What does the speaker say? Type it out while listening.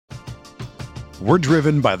We're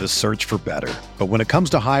driven by the search for better. But when it comes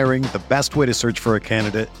to hiring, the best way to search for a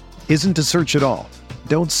candidate isn't to search at all.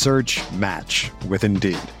 Don't search, match with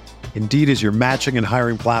Indeed. Indeed is your matching and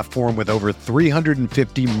hiring platform with over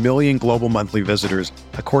 350 million global monthly visitors,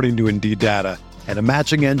 according to Indeed data, and a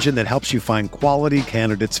matching engine that helps you find quality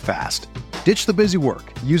candidates fast. Ditch the busy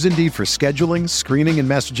work. Use Indeed for scheduling, screening, and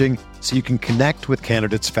messaging so you can connect with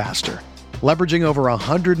candidates faster. Leveraging over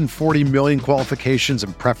 140 million qualifications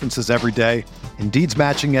and preferences every day, Indeed's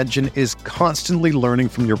matching engine is constantly learning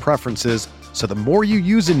from your preferences, so the more you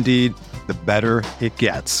use Indeed, the better it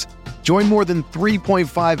gets. Join more than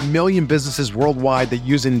 3.5 million businesses worldwide that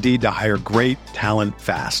use Indeed to hire great talent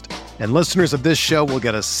fast. And listeners of this show will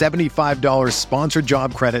get a $75 sponsored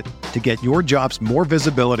job credit to get your jobs more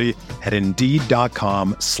visibility at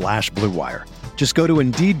Indeed.com/Blue Wire. Just go to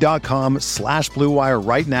Indeed.com/Blue Wire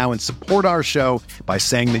right now and support our show by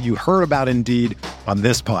saying that you heard about Indeed on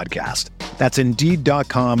this podcast. That's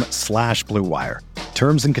Indeed.com/Blue Wire.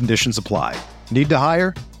 Terms and conditions apply. Need to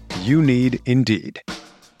hire? You need Indeed.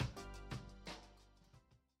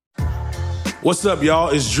 What's up, y'all?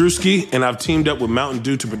 It's Drewski, and I've teamed up with Mountain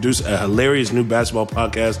Dew to produce a hilarious new basketball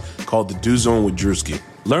podcast called The Dew Zone with Drewski.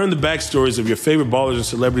 Learn the backstories of your favorite ballers and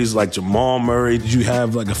celebrities like Jamal Murray. Did you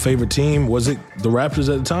have like a favorite team? Was it the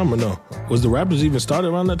Raptors at the time or no? Was the Raptors even started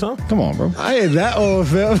around that time? Come on, bro. I ain't that old,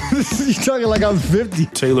 fam. You talking like I'm 50.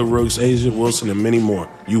 Taylor Rooks, Asia Wilson, and many more.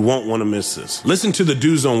 You won't want to miss this. Listen to The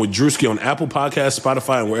Dew Zone with Drewski on Apple Podcasts,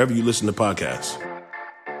 Spotify, and wherever you listen to podcasts.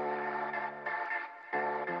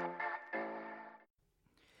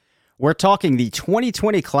 We're talking the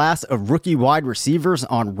 2020 class of rookie wide receivers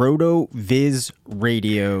on RotoViz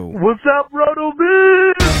Radio. What's up,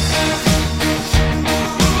 RotoViz?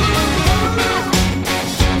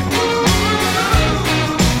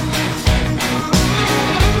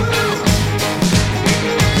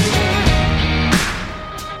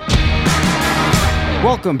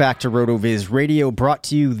 Welcome back to RotoViz Radio, brought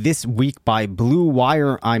to you this week by Blue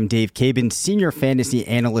Wire. I'm Dave Cabin, Senior Fantasy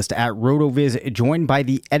Analyst at RotoViz, joined by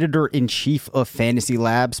the Editor-in-Chief of Fantasy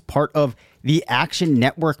Labs, part of the Action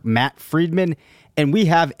Network, Matt Friedman. And we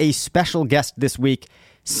have a special guest this week.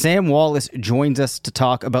 Sam Wallace joins us to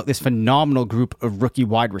talk about this phenomenal group of rookie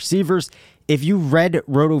wide receivers. If you read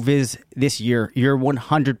RotoViz this year, you're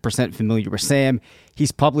 100% familiar with Sam.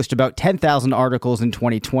 He's published about 10,000 articles in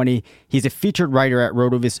 2020. He's a featured writer at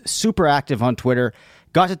RotoViz, super active on Twitter.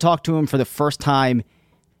 Got to talk to him for the first time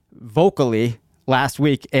vocally last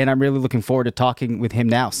week, and I'm really looking forward to talking with him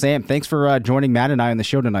now. Sam, thanks for joining Matt and I on the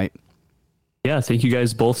show tonight. Yeah, thank you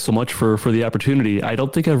guys both so much for the opportunity. I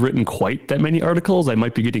don't think I've written quite that many articles. I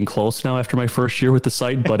might be getting close now after my first year with the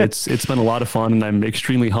site, but it's been a lot of fun, and I'm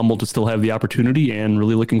extremely humbled to still have the opportunity and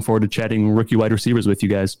really looking forward to chatting rookie wide receivers with you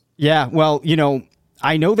guys. Yeah, well, you know,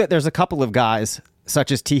 I know that there's a couple of guys,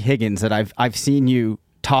 such as T. Higgins, that I've seen you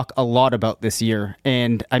talk a lot about this year.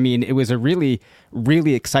 And, I mean, it was a really,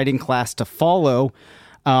 really exciting class to follow.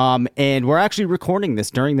 And we're actually recording this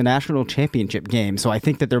during the national championship game. So I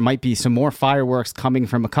think that there might be some more fireworks coming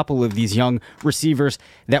from a couple of these young receivers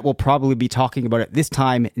that we'll probably be talking about at this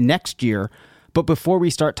time next year. But before we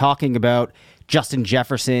start talking about Justin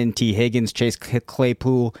Jefferson, T. Higgins, Chase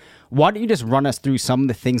Claypool, why don't you just run us through some of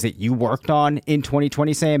the things that you worked on in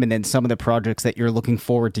 2020, Sam, and then some of the projects that you're looking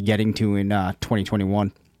forward to getting to in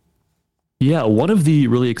 2021? Yeah, one of the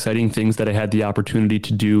really exciting things that I had the opportunity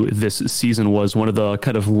to do this season was one of the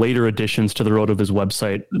kind of later additions to the RotoViz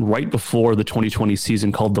website right before the 2020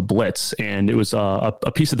 season called The Blitz. And it was a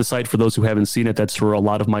piece of the site, for those who haven't seen it, that's where a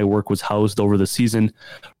lot of my work was housed over the season,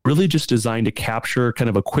 really just designed to capture kind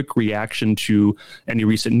of a quick reaction to any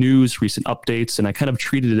recent news, recent updates. And I kind of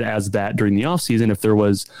treated it as that during the offseason. If there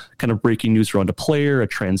was kind of breaking news around a player, a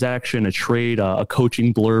transaction, a trade, a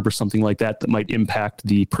coaching blurb or something like that that might impact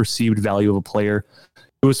the perceived value of a player,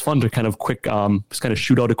 it was fun to kind of just kind of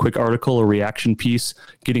shoot out a quick article, a reaction piece,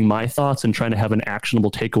 getting my thoughts and trying to have an actionable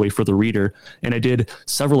takeaway for the reader. And I did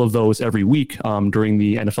several of those every week during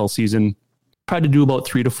the NFL season. Tried to do about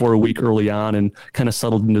 3 to 4 a week early on and kind of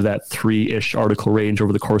settled into that 3-ish article range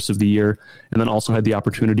over the course of the year. And then also had the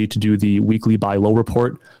opportunity to do the weekly buy low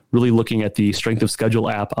report, really looking at the strength of schedule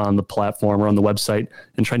app on the platform or on the website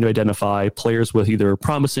and trying to identify players with either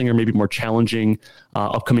promising or maybe more challenging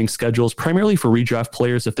upcoming schedules, primarily for redraft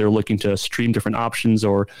players if they're looking to stream different options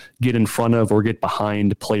or get in front of or get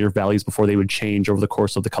behind player values before they would change over the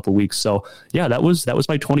course of the couple of weeks. So yeah, that was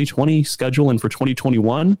my 2020 schedule. And for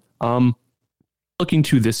 2021, looking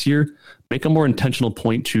to this year, make a more intentional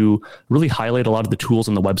point to really highlight a lot of the tools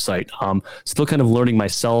on the website. Still kind of learning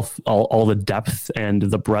myself all the depth and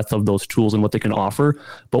the breadth of those tools and what they can offer,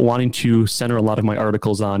 but wanting to center a lot of my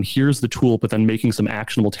articles on here's the tool, but then making some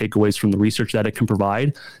actionable takeaways from the research that it can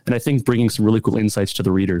provide. And I think bringing some really cool insights to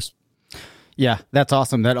the readers. Yeah, that's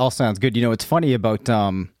awesome. That all sounds good. It's funny about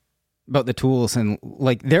the tools, and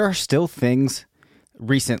like there are still things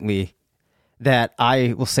recently that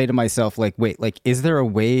I will say to myself, like, wait, like, is there a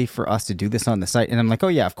way for us to do this on the site? And I'm like, oh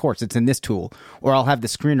yeah, of course, it's in this tool. Or I'll have the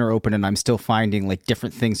screener open and I'm still finding like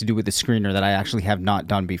different things to do with the screener that I actually have not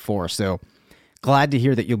done before. So glad to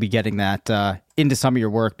hear that you'll be getting that into some of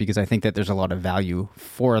your work, because I think that there's a lot of value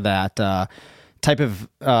for that type of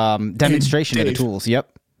demonstration of the tools.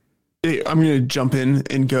 Yep. I'm going to jump in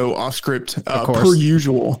and go off script per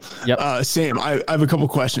usual. Yep. Sam, I have a couple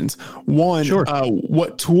questions. One, sure.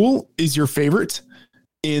 What tool is your favorite?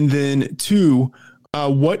 And then two,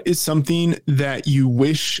 what is something that you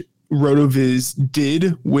wish RotoViz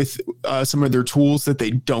did with some of their tools that they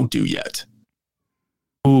don't do yet?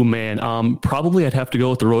 Oh man, probably I'd have to go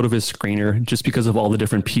with the RotoViz screener, just because of all the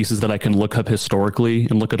different pieces that I can look up historically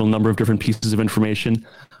and look at a number of different pieces of information.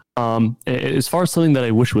 As far as something that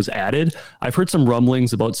I wish was added, I've heard some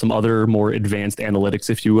rumblings about some other more advanced analytics,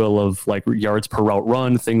 if you will, of like yards per route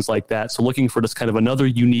run, things like that. So looking for just kind of another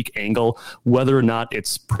unique angle, whether or not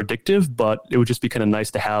it's predictive, but it would just be kind of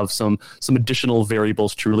nice to have some additional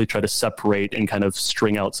variables to really try to separate and kind of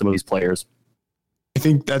string out some of these players. I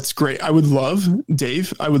think that's great. I would love,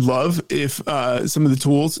 Dave, if some of the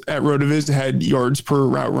tools at RotoViz had yards per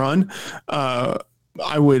route run.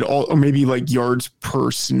 I would or maybe like yards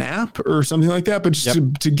per snap or something like that, but just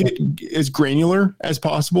to get as granular as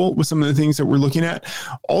possible with some of the things that we're looking at.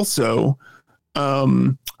 Also,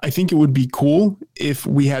 I think it would be cool if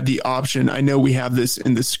we had the option. I know we have this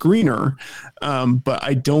in the screener, but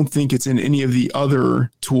I don't think it's in any of the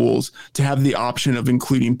other tools to have the option of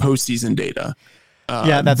including postseason data.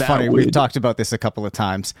 That's funny. We've talked about this a couple of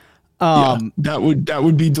times. That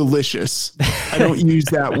would be delicious. I don't use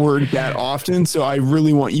that word that often, so I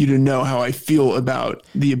really want you to know how I feel about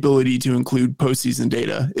the ability to include postseason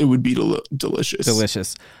data. It would be delicious.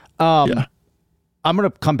 Delicious. I'm going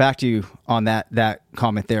to come back to you on that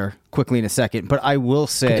comment there quickly in a second, but I will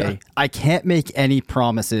say I can't make any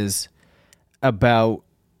promises about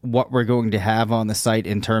what we're going to have on the site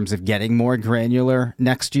in terms of getting more granular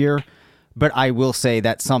next year. But I will say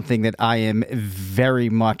that's something that I am very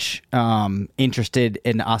much interested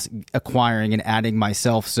in us acquiring and adding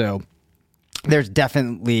myself. So there's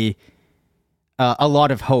definitely a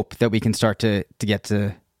lot of hope that we can start to get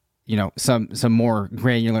to, some more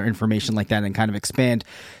granular information like that and kind of expand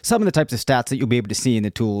some of the types of stats that you'll be able to see in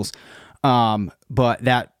the tools. But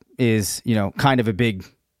that is, kind of a big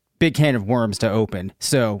can of worms to open.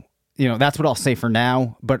 So, that's what I'll say for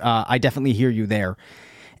now. But I definitely hear you there.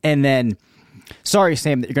 And then, sorry,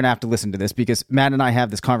 Sam, that you're going to have to listen to this, because Matt and I have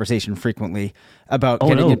this conversation frequently about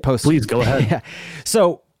getting it posted. Please go ahead. Yeah.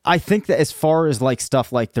 So I think that as far as like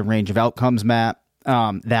stuff like the range of outcomes map,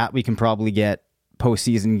 that we can probably get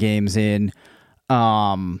postseason games in.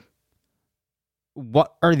 What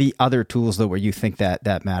are the other tools though where you think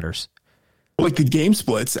that matters? Like the Game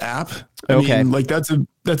Splits app. I mean, like that's a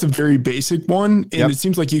very basic one, and it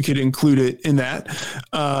seems like you could include it in that.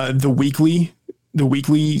 The weekly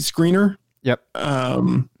screener. Yep.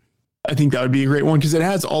 I think that would be a great one because it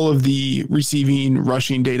has all of the receiving,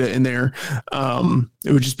 rushing data in there.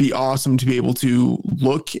 It would just be awesome to be able to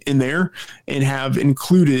look in there and have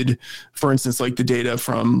included, for instance, like the data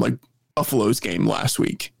from like Buffalo's game last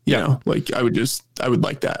week. I would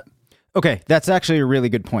like that. Okay. That's actually a really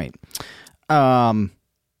good point. All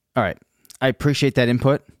right. I appreciate that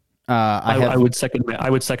input. I would second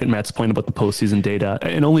Matt's point about the postseason data,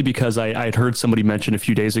 and only because I had heard somebody mention a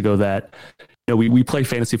few days ago that we play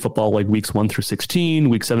fantasy football like weeks 1 through 16.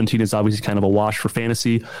 Week 17 is obviously kind of a wash for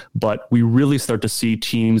fantasy, but we really start to see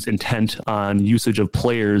teams intent on usage of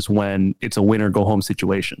players when it's a win or go home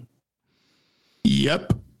situation.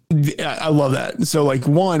 Yep, I love that. So like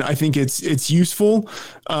one, I think it's useful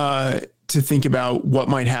to think about what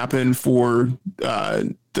might happen for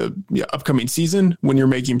the upcoming season when you're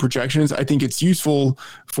making projections. I think it's useful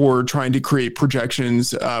for trying to create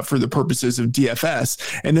projections for the purposes of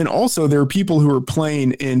DFS. And then also there are people who are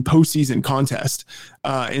playing in postseason contest.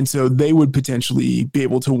 And so they would potentially be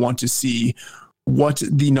able to want to see what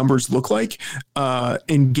the numbers look like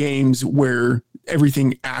in games where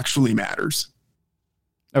everything actually matters.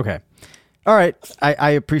 Okay. All right.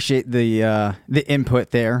 I appreciate the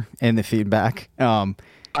input there and the feedback.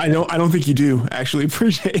 I don't think you do actually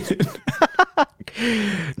appreciate it.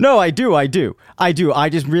 No, I do. I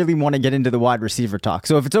just really want to get into the wide receiver talk.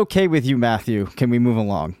 So if it's okay with you, Matthew, can we move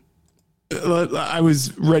along? I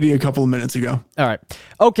was ready a couple of minutes ago. All right.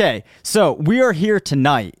 Okay. So we are here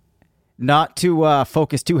tonight not to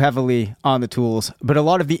focus too heavily on the tools, but a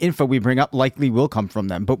lot of the info we bring up likely will come from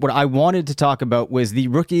them. But what I wanted to talk about was the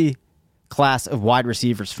rookie class of wide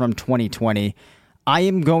receivers from 2020. I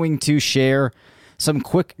am going to share some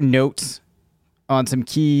quick notes on some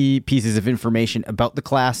key pieces of information about the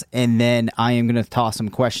class, and then I am going to toss some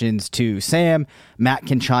questions to Sam. Matt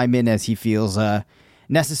can chime in as he feels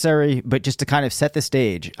necessary, but just to kind of set the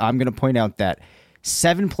stage, I'm going to point out that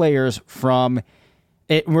 7 players from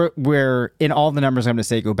it, where in all the numbers I'm going to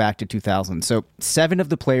say go back to 2000. So 7 of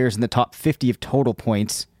the players in the top 50 of total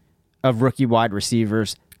points of rookie wide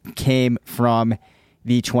receivers came from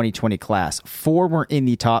the 2020 class. 4 were in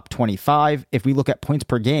the top 25. If we look at points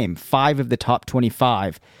per game, 5 of the top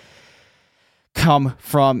 25 come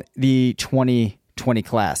from the 2020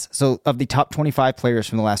 class. So of the top 25 players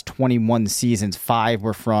from the last 21 seasons, 5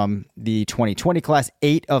 were from the 2020 class,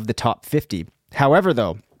 8 of the top 50. However,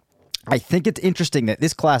 though, I think it's interesting that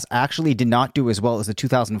this class actually did not do as well as the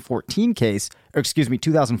 2014 class.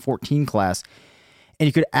 And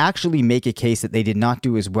you could actually make a case that they did not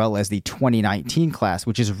do as well as the 2019 class,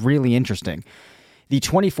 which is really interesting. The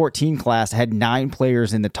 2014 class had 9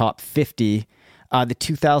 players in the top 50. The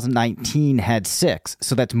 2019 had 6,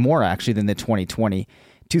 so that's more actually than the 2020.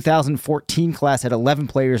 2014 class had 11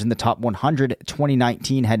 players in the top 100.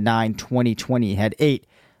 2019 had 9. 2020 had 8.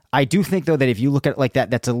 I do think, though, that if you look at it like that,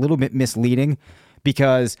 that's a little bit misleading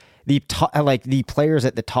because the players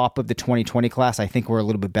at the top of the 2020 class, I think, were a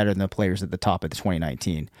little bit better than the players at the top of the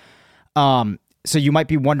 2019. So you might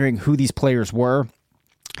be wondering who these players were.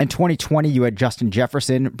 In 2020, you had Justin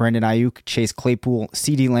Jefferson, Brandon Ayuk, Chase Claypool,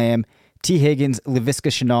 CeeDee Lamb, T. Higgins,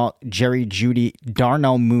 Laviska Shenault, Jerry Jeudy,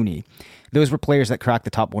 Darnell Mooney. Those were players that cracked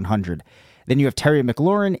the top 100. Then you have Terry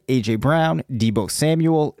McLaurin, A.J. Brown, Deebo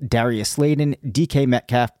Samuel, Darius Slayton, DK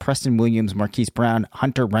Metcalf, Preston Williams, Marquise Brown,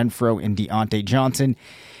 Hunter Renfrow, and Deontay Johnson.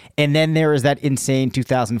 And then there is that insane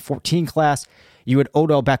 2014 class. You had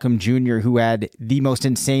Odell Beckham Jr., who had the most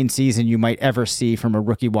insane season you might ever see from a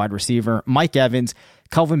rookie wide receiver. Mike Evans,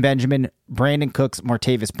 Kelvin Benjamin, Brandon Cooks,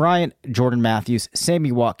 Martavis Bryant, Jordan Matthews,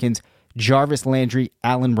 Sammy Watkins, Jarvis Landry,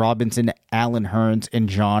 Allen Robinson, Allen Hurns, and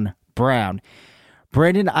John Brown.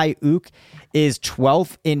 Brandon Ayuk is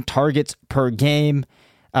 12th in targets per game.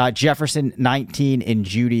 Jefferson, 19, and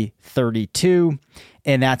Jeudy, 32.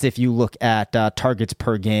 And that's if you look at targets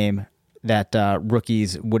per game that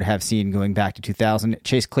rookies would have seen going back to 2000.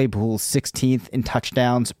 Chase Claypool, 16th in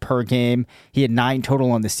touchdowns per game. He had 9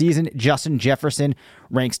 total on the season. Justin Jefferson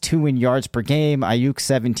ranks 2 in yards per game. Ayuk,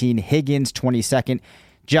 17. Higgins, 22nd.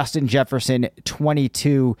 Justin Jefferson,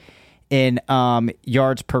 22 in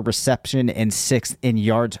yards per reception and 6th in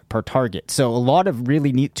yards per target. So a lot of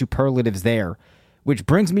really neat superlatives there, which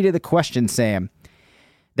brings me to the question, Sam,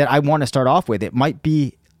 that I want to start off with. It might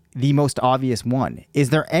be the most obvious one. Is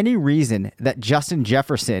there any reason that Justin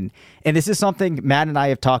Jefferson, and this is something Matt and I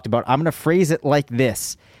have talked about, I'm going to phrase it like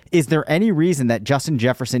this. Is there any reason that Justin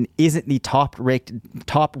Jefferson isn't the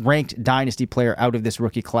top-ranked dynasty player out of this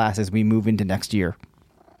rookie class as we move into next year?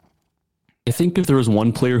 I think if there was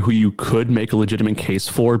one player who you could make a legitimate case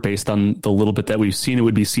for based on the little bit that we've seen, it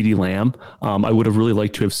would be CeeDee Lamb. I would have really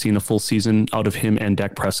liked to have seen a full season out of him and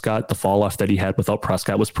Dak Prescott. The fall off that he had without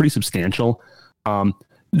Prescott was pretty substantial.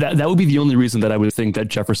 That would be the only reason that I would think that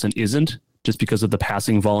Jefferson isn't, just because of the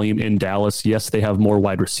passing volume in Dallas. Yes, they have more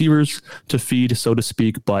wide receivers to feed, so to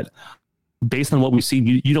speak, but based on what we've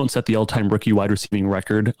seen, you don't set the all-time rookie wide receiving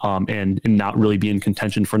record and not really be in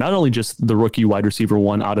contention for not only just the rookie wide receiver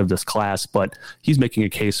one out of this class, but he's making a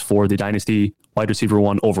case for the dynasty wide receiver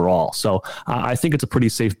one overall. So I think it's a pretty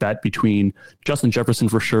safe bet between Justin Jefferson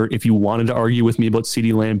for sure. If you wanted to argue with me about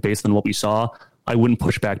CeeDee Lamb based on what we saw, I wouldn't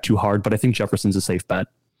push back too hard, but I think Jefferson's a safe bet.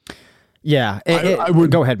 Yeah, I would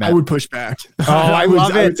go ahead, Matt. I would push back. Oh, I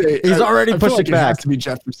love it. He's already pushed it back. It has to be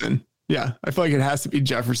Jefferson. Yeah, I feel like it has to be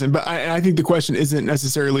Jefferson. But I think the question isn't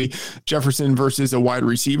necessarily Jefferson versus a wide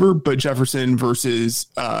receiver, but Jefferson versus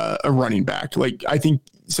a running back. Like, I think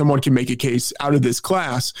someone can make a case out of this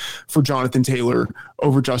class for Jonathan Taylor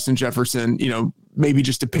over Justin Jefferson, maybe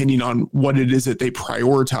just depending on what it is that they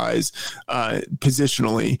prioritize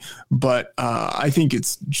positionally. But I think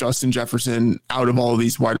it's Justin Jefferson out of all of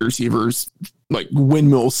these wide receivers, like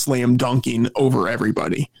windmill slam dunking over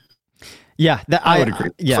everybody. Yeah, I would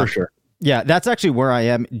agree for sure. Yeah, that's actually where I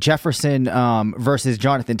am. Jefferson versus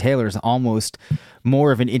Jonathan Taylor is almost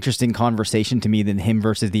more of an interesting conversation to me than him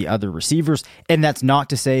versus the other receivers. And that's not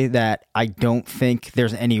to say that I don't think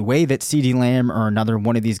there's any way that CeeDee Lamb or another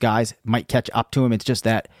one of these guys might catch up to him. It's just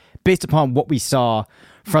that based upon what we saw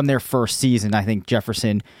from their first season, I think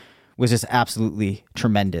Jefferson was just absolutely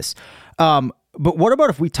tremendous. But what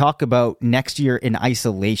about if we talk about next year in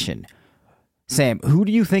isolation? Sam, who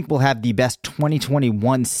do you think will have the best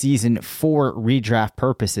 2021 season for redraft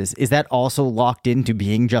purposes? Is that also locked into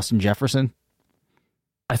being Justin Jefferson?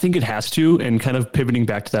 I think it has to, and kind of pivoting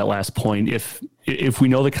back to that last point, if we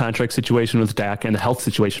know the contract situation with Dak and the health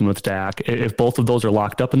situation with Dak, if both of those are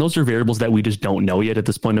locked up, and those are variables that we just don't know yet at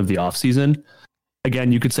this point of the offseason,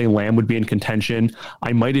 again, you could say Lamb would be in contention.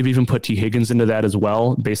 I might have even put T. Higgins into that as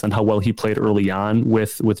well, based on how well he played early on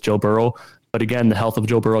with Joe Burrow. But again, the health of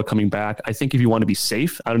Joe Burrow coming back, I think if you want to be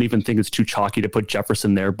safe, I don't even think it's too chalky to put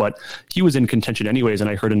Jefferson there, but he was in contention anyways. And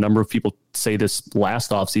I heard a number of people say this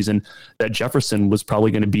last offseason that Jefferson was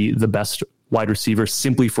probably going to be the best wide receiver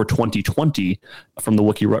simply for 2020 from the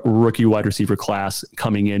rookie wide receiver class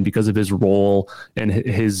coming in because of his role and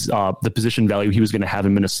his the position value he was going to have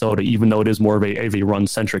in Minnesota, even though it is more of a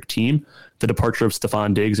run-centric team. The departure of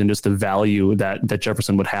Stephon Diggs and just the value that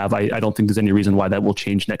Jefferson would have, I don't think there's any reason why that will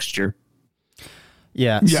change next year.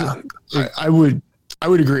 Yeah. I would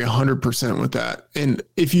agree 100% with that. And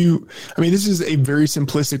this is a very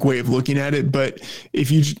simplistic way of looking at it, but if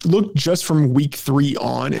you look just from week 3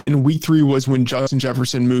 on, and week 3 was when Justin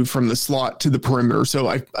Jefferson moved from the slot to the perimeter. So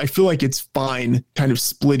I feel like it's fine kind of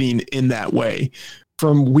splitting in that way.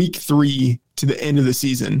 From week 3 to the end of the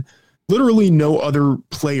season, literally no other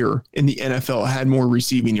player in the NFL had more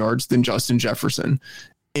receiving yards than Justin Jefferson.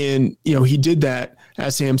 And, he did that,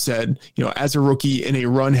 as Sam said, as a rookie in a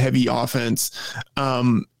run-heavy offense.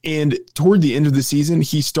 And toward the end of the season,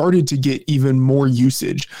 he started to get even more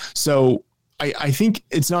usage. So I think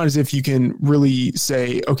it's not as if you can really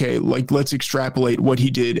say, okay, let's extrapolate what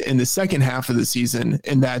he did in the second half of the season.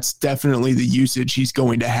 And that's definitely the usage he's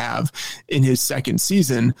going to have in his second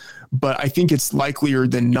season. But I think it's likelier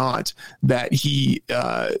than not that he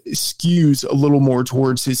skews a little more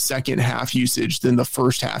towards his second half usage than the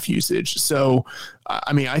first half usage. So,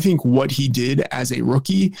 I think what he did as a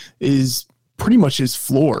rookie is pretty much his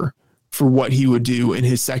floor for what he would do in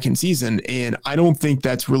his second season. And I don't think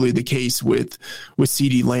that's really the case with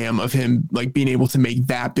CeeDee Lamb, of him being able to make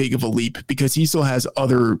that big of a leap, because he still has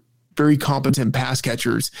other very competent pass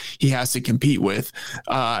catchers he has to compete with.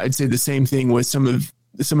 I'd say the same thing with some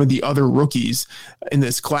of the other rookies in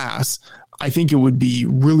this class. I think it would be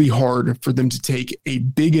really hard for them to take a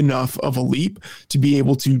big enough of a leap to be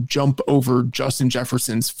able to jump over Justin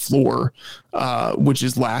Jefferson's floor, which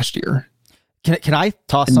is last year. Can I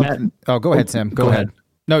toss something? Go ahead, Sam. Go ahead.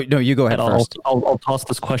 No, you go ahead first. I'll toss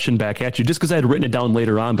this question back at you just because I had written it down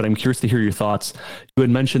later on, but I'm curious to hear your thoughts. You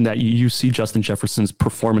had mentioned that you see Justin Jefferson's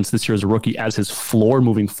performance this year as a rookie as his floor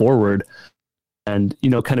moving forward. And,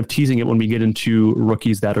 kind of teasing it when we get into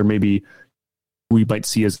rookies that are maybe we might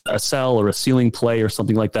see as a sell or a ceiling play or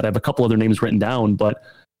something like that. I have a couple other names written down, but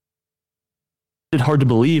it's not hard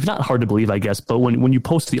to believe, I guess. But when you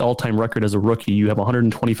post the all-time record as a rookie, you have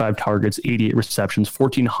 125 targets, 88 receptions,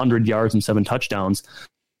 1,400 yards, and 7 touchdowns.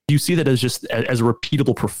 You see that as a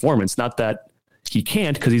repeatable performance. Not that he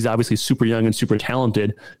can't, because he's obviously super young and super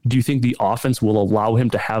talented. Do you think the offense will allow him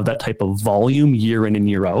to have that type of volume year in and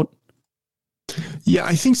year out? Yeah,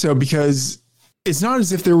 I think so, because it's not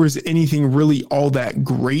as if there was anything really all that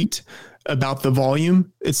great about the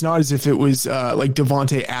volume. It's not as if it was like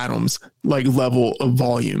Devontae Adams level of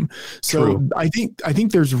volume. So true. I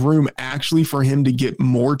think there's room actually for him to get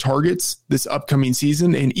more targets this upcoming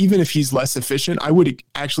season. And even if he's less efficient, I would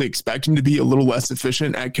actually expect him to be a little less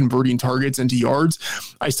efficient at converting targets into yards.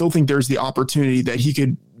 I still think there's the opportunity that he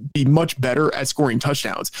could be much better at scoring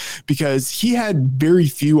touchdowns, because he had very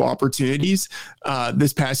few opportunities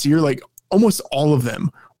this past year. Almost all of them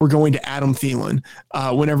were going to Adam Thielen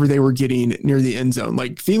whenever they were getting near the end zone.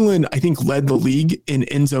 Thielen, I think, led the league in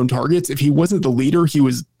end zone targets. If he wasn't the leader, he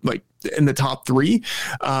was in the top 3.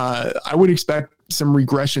 I would expect some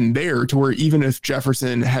regression there, to where even if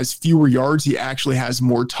Jefferson has fewer yards, he actually has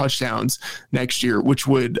more touchdowns next year, which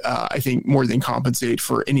would, I think, more than compensate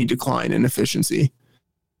for any decline in efficiency.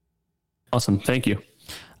 Awesome. Thank you.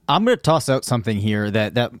 I'm going to toss out something here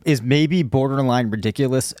that is maybe borderline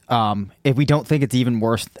ridiculous. If we don't think it's even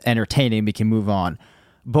worth entertaining, we can move on.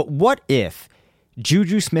 But what if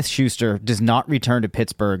Juju Smith-Schuster does not return to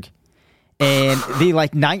Pittsburgh, and the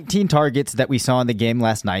 19 targets that we saw in the game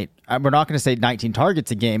last night, we're not going to say 19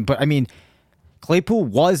 targets a game, but Claypool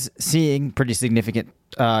was seeing pretty significant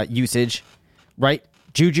usage, right?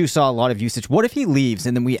 Juju saw a lot of usage. What if he leaves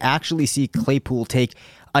and then we actually see Claypool take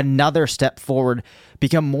another step forward,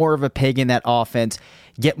 become more of a pig in that offense,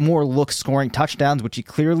 get more looks scoring touchdowns, which he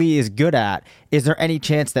clearly is good at? Is there any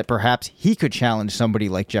chance that perhaps he could challenge somebody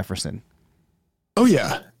like Jefferson? Oh,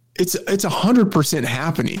 yeah. It's 100%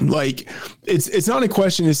 happening. Like it's not a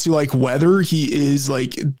question as to like whether he is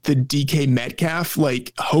like the DK Metcalf,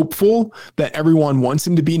 like hopeful that everyone wants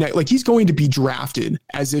him to be. Like he's going to be drafted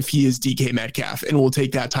as if he is DK Metcalf and will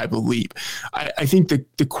take that type of leap. I think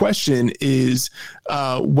the question is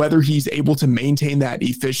whether he's able to maintain that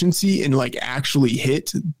efficiency and like actually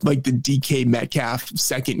hit like the DK Metcalf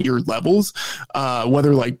second year levels,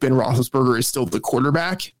 whether like Ben Roethlisberger is still the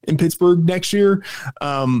quarterback in Pittsburgh next year.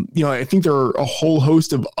 I think there are a whole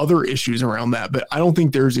host of other issues around that, but I don't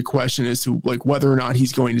think there's a question as to like whether or not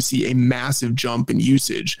he's going to see a massive jump in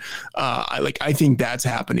usage. I think that's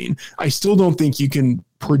happening. I still don't think you can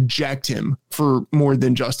project him for more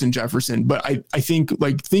than Justin Jefferson, but I think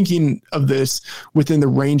like thinking of this within the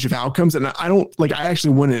range of outcomes, and I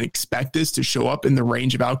actually wouldn't expect this to show up in the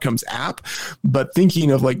range of outcomes app, but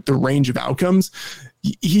thinking of like the range of outcomes,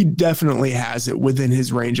 he definitely has it within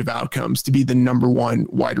his range of outcomes to be the number one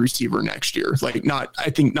wide receiver next year. Like not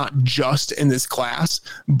just in this class,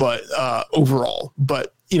 but overall.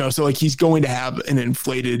 But so like he's going to have an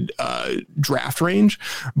inflated draft range,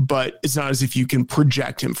 but it's not as if you can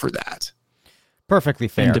project him for that. Perfectly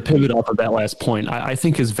fair. And to pivot off of that last point, I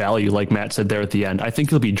think his value, like Matt said there at the end, I think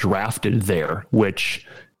he'll be drafted there, which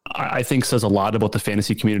I think says a lot about the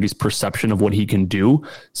fantasy community's perception of what he can do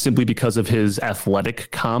simply because of his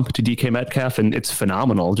athletic comp to DK Metcalf. And it's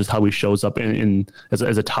phenomenal just how he shows up as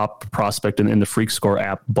a top prospect in the Freak Score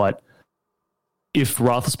app. But if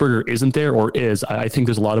Roethlisberger isn't there or is, I think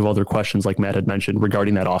there's a lot of other questions like Matt had mentioned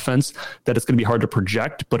regarding that offense that it's going to be hard to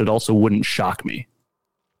project, but it also wouldn't shock me.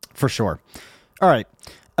 For sure. All right.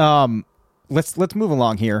 Let's move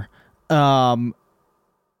along here.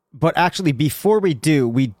 But actually, before we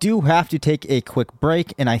do have to take a quick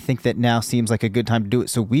break, and I think that now seems like a good time to do it,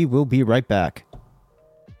 so we will be right back.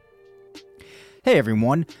 Hey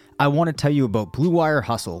everyone, I want to tell you about Blue Wire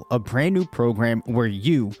Hustle, a brand new program where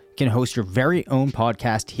you can host your very own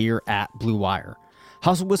podcast here at Blue Wire.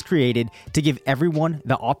 Hustle was created to give everyone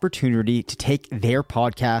the opportunity to take their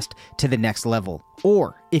podcast to the next level.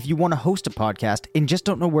 Or if you want to host a podcast and just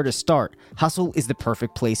don't know where to start, Hustle is the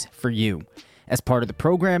perfect place for you. As part of the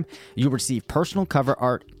program, you'll receive personal cover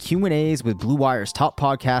art, Q&As with Blue Wire's top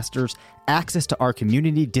podcasters, access to our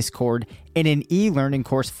community Discord, and an e-learning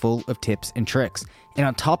course full of tips and tricks. And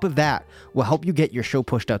on top of that, we'll help you get your show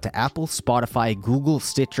pushed out to Apple, Spotify, Google,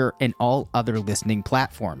 Stitcher, and all other listening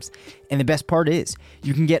platforms. And the best part is,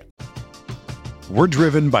 you can get... We're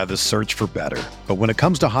driven by the search for better. But when it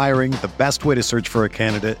comes to hiring, the best way to search for a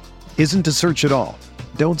candidate isn't to search at all.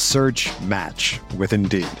 Don't search, match with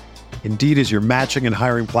Indeed. Indeed is your matching and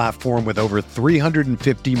hiring platform with over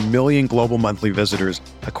 350 million global monthly visitors,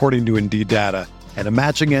 according to Indeed data, and a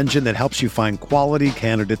matching engine that helps you find quality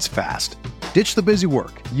candidates fast. Ditch the busy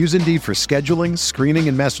work. Use Indeed for scheduling, screening,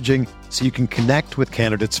 and messaging so you can connect with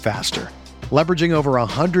candidates faster. Leveraging over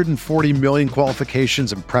 140 million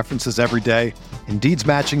qualifications and preferences every day, Indeed's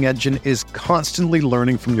matching engine is constantly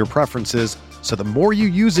learning from your preferences, so the more you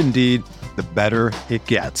use Indeed, the better it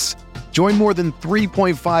gets. Join more than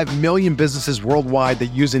 3.5 million businesses worldwide that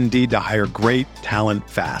use Indeed to hire great talent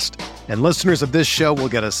fast. And listeners of this show will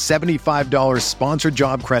get a $75 sponsored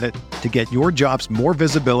job credit to get your jobs more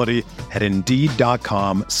visibility at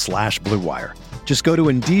Indeed.com/Blue Wire. Just go to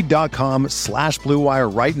Indeed.com/Blue Wire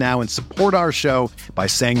right now and support our show by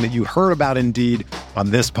saying that you heard about Indeed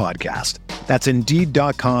on this podcast. That's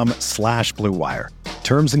Indeed.com/Blue Wire.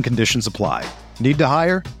 Terms and conditions apply. Need to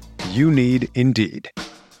hire? You need Indeed.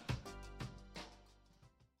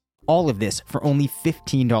 All of this for only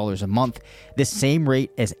 $15 a month, the same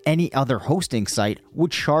rate as any other hosting site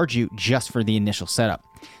would charge you just for the initial setup.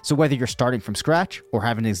 So whether you're starting from scratch or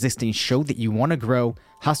have an existing show that you want to grow,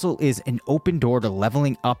 Hustle is an open door to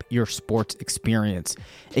leveling up your sports experience.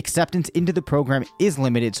 Acceptance into the program is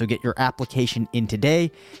limited, so get your application in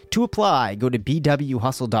today. To apply, go to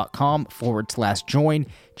bwhustle.com/join.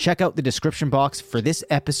 Check out the description box for this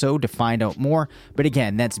episode to find out more. But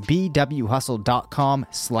again, that's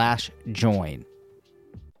bwhustle.com/join.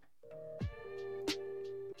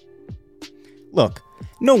 Look,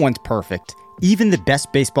 no one's perfect. Even the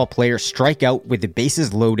best baseball players strike out with the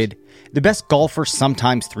bases loaded. The best golfers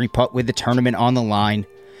sometimes three-putt with the tournament on the line.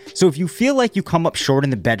 So if you feel like you come up short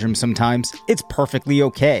in the bedroom sometimes, it's perfectly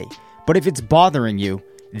okay. But if it's bothering you,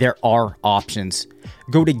 there are options.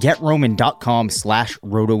 Go to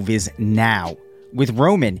GetRoman.com/RotoViz now. With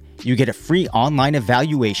Roman, you get a free online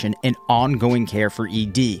evaluation and ongoing care for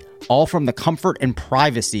ED, all from the comfort and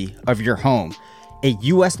privacy of your home. A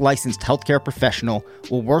U.S. licensed healthcare professional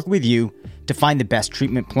will work with you to find the best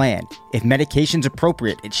treatment plan. If medication's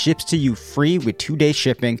appropriate, it ships to you free with 2-day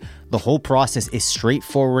shipping. The whole process is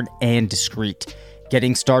straightforward and discreet.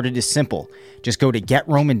 Getting started is simple. Just go to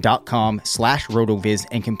GetRoman.com/RotoViz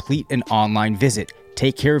and complete an online visit.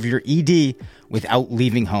 Take care of your ED without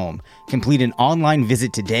leaving home. Complete an online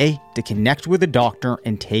visit today to connect with a doctor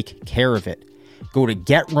and take care of it. Go to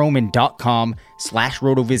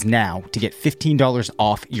GetRoman.com/RotoViz now to get $15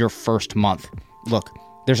 off your first month. Look,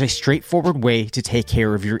 there's a straightforward way to take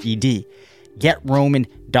care of your ED.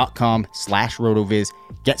 GetRoman.com/RotoViz.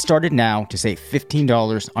 Get started now to save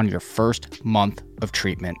 $15 on your first month of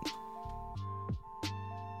treatment.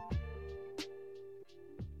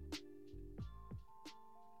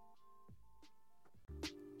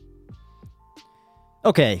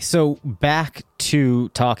 Okay, so back to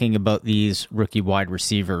talking about these rookie wide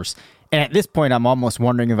receivers. And at this point, I'm almost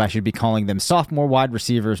wondering if I should be calling them sophomore wide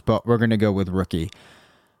receivers, but we're going to go with rookie.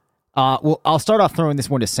 Well, I'll start off throwing this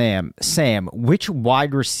one to Sam. Sam, which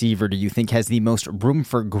wide receiver do you think has the most room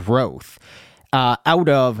for growth out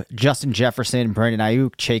of Justin Jefferson, Brandon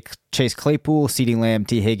Ayuk, Chase Claypool, CeeDee Lamb,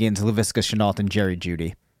 T. Higgins, Laviska Shenault, and Jerry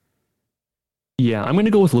Jeudy? Yeah, I'm going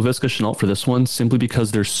to go with Laviska Shenault for this one, simply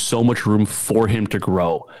because there's so much room for him to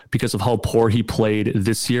grow because of how poor he played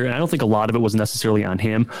this year. And I don't think a lot of it was necessarily on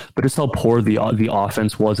him, but just how poor the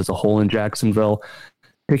offense was as a whole in Jacksonville.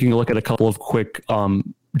 Taking a look at a couple of quick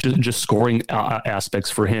just scoring aspects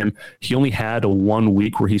for him. He only had 1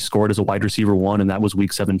 week where he scored as a wide receiver 1, and that was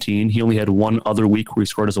week 17. He only had one other week where he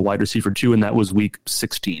scored as a wide receiver 2, and that was week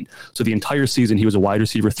 16. So the entire season, he was a wide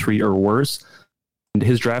receiver 3 or worse. And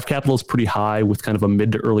his draft capital is pretty high with kind of a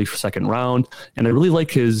mid to early second round. And I really like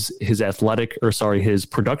his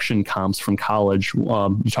production comps from college.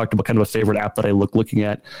 You talked about kind of a favorite app that I looking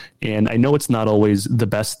at. And I know it's not always the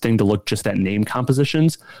best thing to look just at name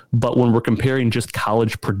compositions, but when we're comparing just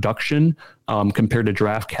college production compared to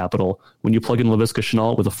draft capital, when you plug in Laviska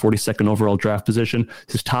Shenault with a 42nd overall draft position,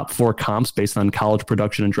 his top 4 comps based on college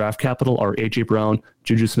production and draft capital are A.J. Brown,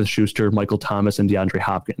 Juju Smith-Schuster, Michael Thomas, and DeAndre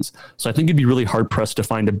Hopkins. So I think it'd be really hard-pressed to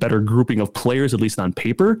find a better grouping of players, at least on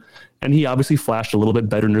paper. And he obviously flashed a little bit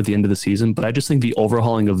better near the end of the season, but I just think the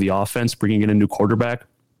overhauling of the offense, bringing in a new quarterback,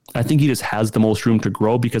 I think he just has the most room to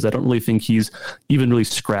grow because I don't really think he's even really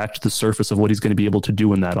scratched the surface of what he's going to be able to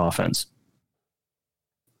do in that offense.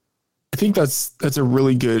 I think that's a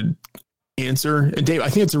really good answer. And Dave, I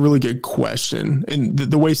think it's a really good question. And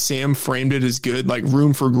the way Sam framed it is good, like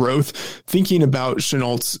room for growth, thinking about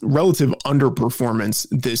Shenault's relative underperformance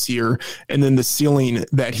this year and then the ceiling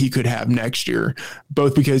that he could have next year,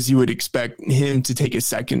 both because you would expect him to take a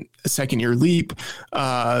second year leap,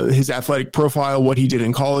 his athletic profile, what he did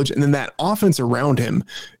in college, and then that offense around him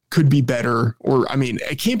could be better, or, I mean,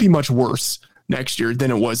 it can't be much worse next year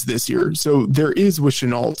than it was this year. So there is with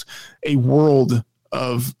Shenault a world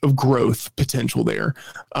of growth potential there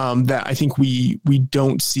that I think we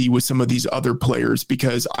don't see with some of these other players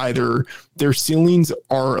because either their ceilings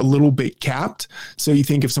are a little bit capped. So you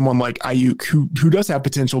think of someone like Ayuk who does have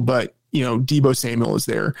potential, but Deebo Samuel is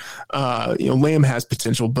there. Lamb has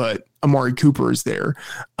potential, but Amari Cooper is there.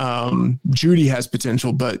 Jeudy has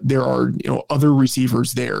potential, but there are, other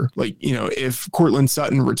receivers there. Like, if Courtland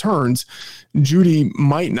Sutton returns, Jeudy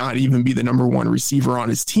might not even be the number 1 receiver on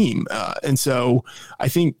his team. And so I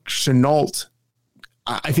think Shenault,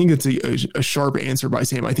 I think it's a sharp answer by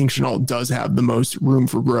Sam. I think Shenault does have the most room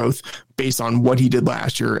for growth based on what he did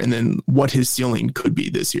last year and then what his ceiling could be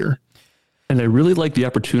this year. And I really like the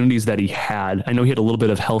opportunities that he had. I know he had a little bit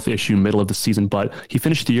of health issue middle of the season, but he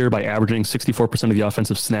finished the year by averaging 64% of the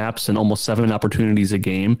offensive snaps and almost 7 opportunities a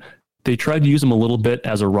game. They tried to use him a little bit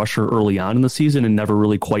as a rusher early on in the season and never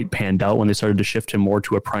really quite panned out when they started to shift him more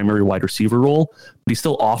to a primary wide receiver role. But he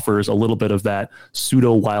still offers a little bit of that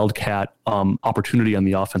pseudo wildcat opportunity on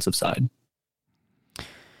the offensive side.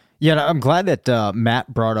 Yeah, I'm glad that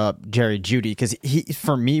Matt brought up Jerry Jeudy because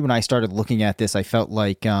for me, when I started looking at this, I felt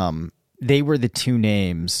like they were the 2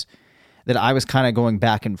 names that I was kind of going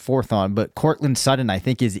back and forth on. But Courtland Sutton, I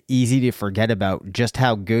think, is easy to forget about just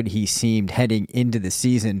how good he seemed heading into the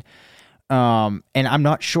season. And I'm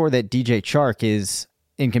not sure that DJ Chark is,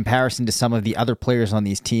 in comparison to some of the other players on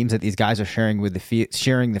these teams that these guys are sharing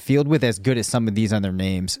the field with, as good as some of these other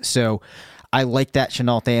names. So I like that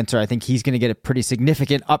Chenault answer. I think he's going to get a pretty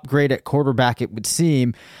significant upgrade at quarterback, it would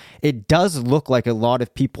seem. It does look like a lot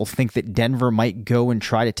of people think that Denver might go and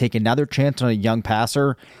try to take another chance on a young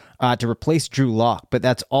passer to replace Drew Lock, but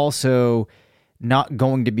that's also not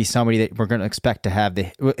going to be somebody that we're going to expect to have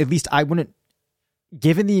at least I wouldn't,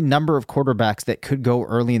 given the number of quarterbacks that could go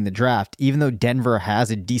early in the draft, even though Denver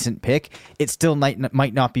has a decent pick, it still might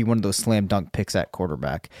not be one of those slam dunk picks at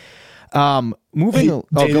quarterback. Go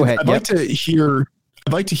ahead.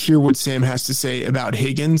 I'd like to hear what Sam has to say about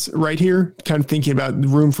Higgins right here, kind of thinking about the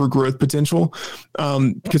room for growth potential.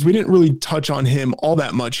 Because we didn't really touch on him all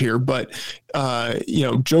that much here, but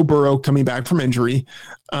Joe Burrow coming back from injury,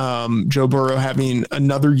 Joe Burrow having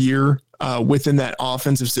another year within that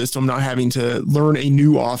offensive system, not having to learn a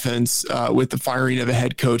new offense with the firing of a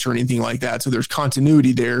head coach or anything like that. So there's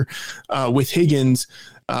continuity there. With Higgins,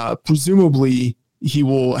 presumably he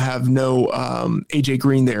will have no AJ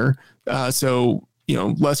Green there. So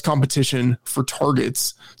less competition for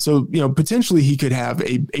targets. So, potentially he could have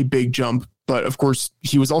a big jump, but of course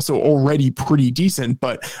he was also already pretty decent.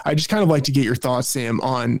 But I just kind of like to get your thoughts, Sam,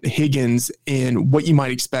 on Higgins and what you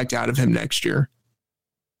might expect out of him next year.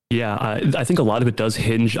 Yeah, I think a lot of it does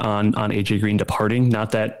hinge on AJ Green departing.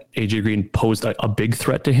 Not that AJ Green posed a big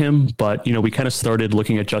threat to him, but we kind of started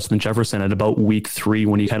looking at Justin Jefferson at about week 3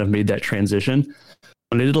 when he kind of made that transition.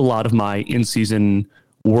 When I did a lot of my in-season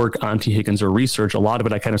work on T. Higgins or research, a lot of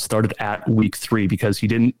it I kind of started at week 3 because he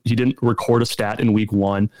didn't record a stat in week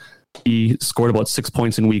 1. He scored about 6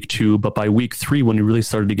 points in week 2, but by week 3, when he really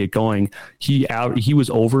started to get going, he was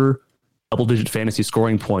over double-digit fantasy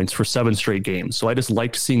scoring points for 7 straight games. So I just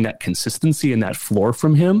liked seeing that consistency and that floor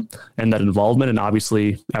from him and that involvement. And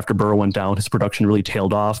obviously, after Burrow went down, his production really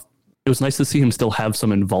tailed off. It was nice to see him still have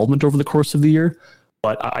some involvement over the course of the year.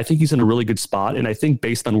 But I think he's in a really good spot. And I think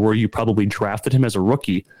based on where you probably drafted him as a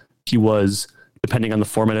rookie, he was, depending on the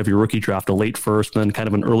format of your rookie draft, a late first and then kind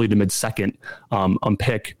of an early to mid second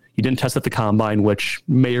pick. He didn't test at the combine, which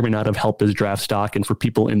may or may not have helped his draft stock. And for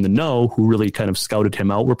people in the know who really kind of scouted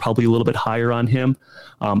him out, we're probably a little bit higher on him.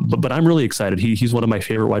 But I'm really excited. He's one of my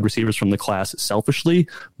favorite wide receivers from the class selfishly,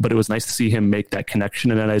 but it was nice to see him make that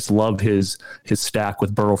connection. And I just love his stack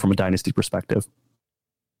with Burrow from a dynasty perspective.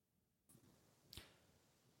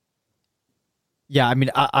 Yeah, I mean,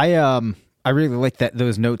 I really like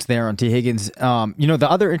those notes there on T. Higgins. The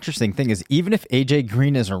other interesting thing is even if AJ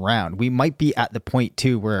Green is around, we might be at the point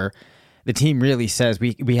too where the team really says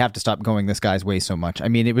we have to stop going this guy's way so much. I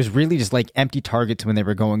mean, it was really just like empty targets when they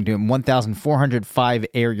were going to him. 1,405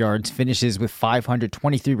 air yards, finishes with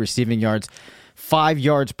 523 receiving yards, 5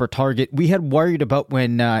 yards per target. We had worried about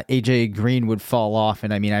when AJ Green would fall off,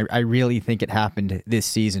 and I mean, I really think it happened this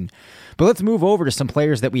season. But let's move over to some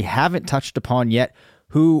players that we haven't touched upon yet,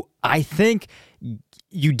 who I think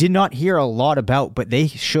you did not hear a lot about, but they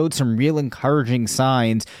showed some real encouraging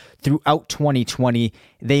signs throughout 2020.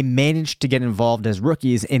 They managed to get involved as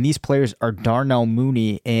rookies, and these players are Darnell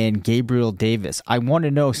Mooney and Gabriel Davis. I want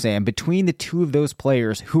to know, Sam, between the two of those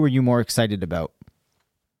players, who are you more excited about?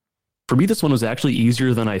 For me, this one was actually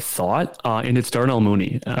easier than I thought, and it's Darnell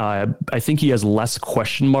Mooney. I think he has less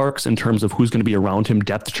question marks in terms of who's going to be around him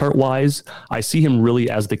depth chart-wise. I see him really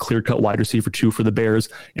as the clear-cut wide receiver 2 for the Bears,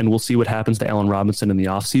 and we'll see what happens to Allen Robinson in the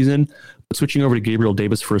offseason. But switching over to Gabriel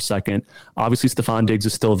Davis for a second, obviously Stephon Diggs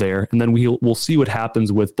is still there, and then we'll see what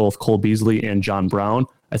happens with both Cole Beasley and John Brown.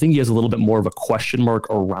 I think he has a little bit more of a question mark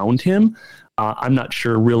around him. I'm not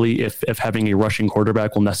sure really if having a rushing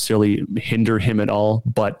quarterback will necessarily hinder him at all,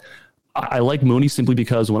 but I like Mooney simply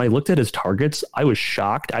because when I looked at his targets, I was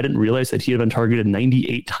shocked. I didn't realize that he had been targeted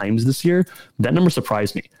 98 times this year. That number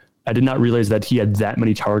surprised me. I did not realize that he had that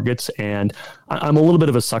many targets, and I'm a little bit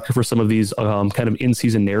of a sucker for some of these kind of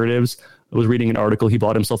in-season narratives. I was reading an article. He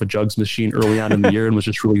bought himself a jugs machine early on in the year and was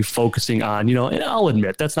just really focusing on, and I'll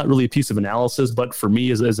admit that's not really a piece of analysis, but for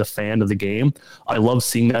me as a fan of the game, I love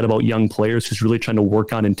seeing that about young players who's really trying to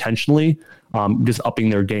work on intentionally, just upping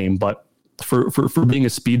their game. But for being a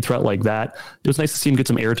speed threat like that, it was nice to see him get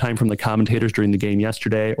some airtime from the commentators during the game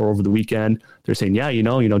yesterday or over the weekend. They're saying,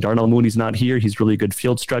 Darnell Mooney's not here. He's really a good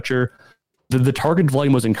field stretcher. The target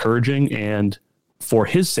volume was encouraging, and for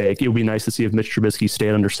his sake, it would be nice to see if Mitch Trubisky stayed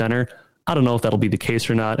under center. I don't know if that'll be the case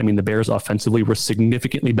or not. I mean, the Bears offensively were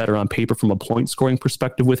significantly better on paper from a point scoring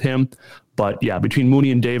perspective with him. But yeah, between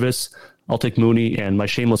Mooney and Davis, I'll take Mooney, and my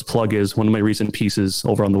shameless plug is one of my recent pieces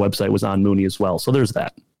over on the website was on Mooney as well. So there's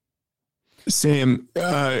that. Sam,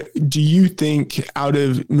 do you think out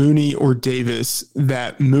of Mooney or Davis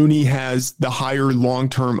that Mooney has the higher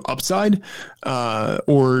long-term upside?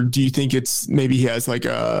 Or do you think it's maybe he has like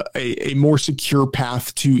a more secure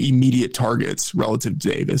path to immediate targets relative to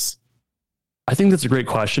Davis? I think that's a great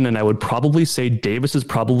question, and I would probably say Davis is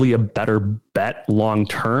probably a better bet long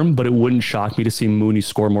term, but it wouldn't shock me to see Mooney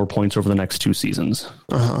score more points over the next 2 seasons.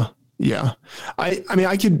 Yeah. I mean,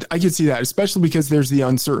 I could see that, especially because there's the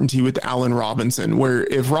uncertainty with Allen Robinson, where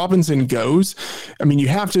if Robinson goes, I mean, you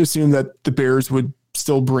have to assume that the Bears would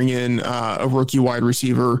still bring in a rookie wide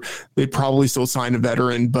receiver. They'd probably still sign a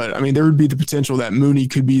veteran, but I mean, there would be the potential that Mooney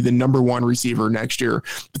could be the number 1 receiver next year.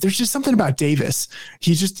 But there's just something about Davis.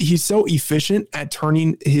 He's so efficient at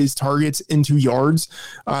turning his targets into yards.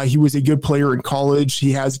 He was a good player in college.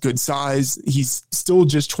 He has good size. He's still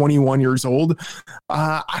just 21 years old.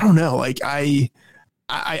 I don't know. Like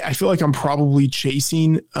I feel like I'm probably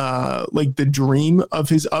chasing like the dream of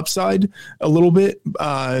his upside a little bit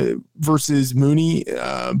versus Mooney.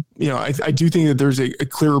 I do think that there's a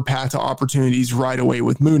clearer path to opportunities right away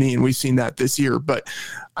with Mooney, and we've seen that this year. But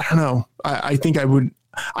I don't know. I think I would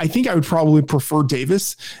probably prefer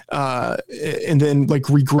Davis and then like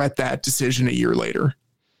regret that decision a year later.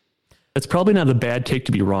 It's probably not a bad take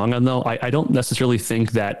to be wrong on, though. I don't necessarily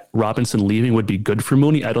think that Robinson leaving would be good for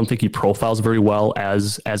Mooney. I don't think he profiles very well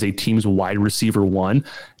as a team's wide receiver 1.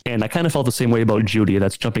 And I kind of felt the same way about Jeudy.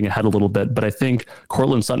 That's jumping ahead a little bit, but I think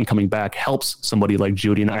Courtland Sutton coming back helps somebody like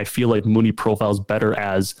Jeudy. And I feel like Mooney profiles better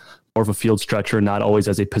as more of a field stretcher, not always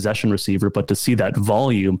as a possession receiver, but to see that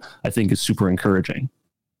volume, I think is super encouraging.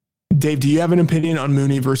 Dave, do you have an opinion on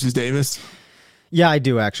Mooney versus Davis? Yeah, I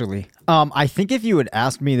do actually. I think if you would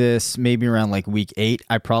ask me this maybe around like week 8,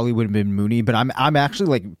 I probably would have been Mooney, but I'm actually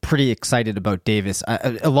like pretty excited about Davis.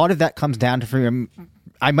 A lot of that comes down to for him.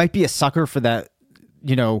 I might be a sucker for that,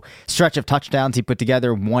 stretch of touchdowns he put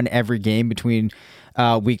together, won every game between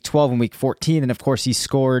week 12 and week 14, and of course he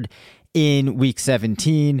scored in week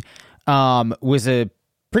 17. Was a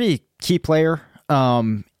pretty key player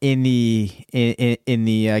in the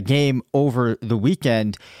game over the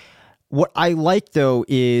weekend. What I like, though,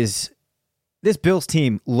 is this Bills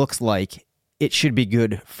team looks like it should be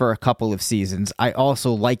good for a couple of seasons. I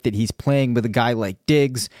also like that he's playing with a guy like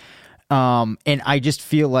Diggs, and I just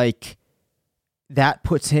feel like that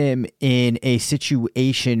puts him in a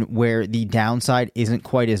situation where the downside isn't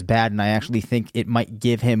quite as bad, and I actually think it might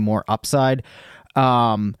give him more upside.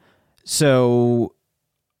 So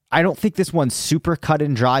I don't think this one's super cut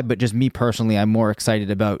and dry, but just me personally, I'm more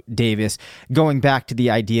excited about Davis. Going back to the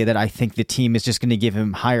idea that I think the team is just going to give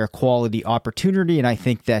him higher quality opportunity, and I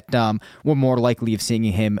think that we're more likely of seeing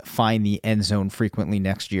him find the end zone frequently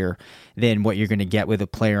next year than what you're going to get with a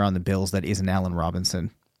player on the Bills that isn't Allen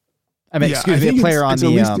Robinson. I mean, a player on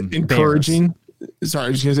the encouraging. Bears. Sorry, I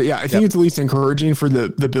was going to say, I think it's at least encouraging for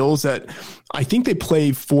the Bills that I think they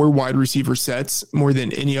play 4 wide receiver sets more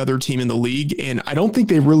than any other team in the league. And I don't think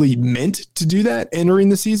they really meant to do that entering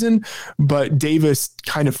the season, but Davis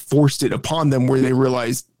kind of forced it upon them where they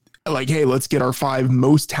realized, like, hey, let's get our 5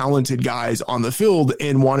 most talented guys on the field.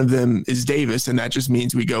 And one of them is Davis. And that just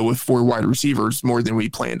means we go with 4 wide receivers more than we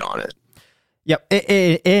planned on it. Yep.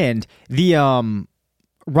 And the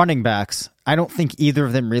running backs, I don't think either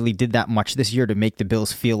of them really did that much this year to make the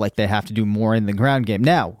Bills feel like they have to do more in the ground game.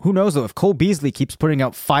 Now, who knows, though, if Cole Beasley keeps putting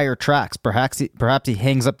out fire tracks, perhaps he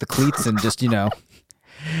hangs up the cleats and just,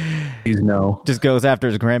 just goes after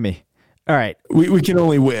his Grammy. All right. We can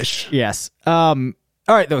only wish. Yes. All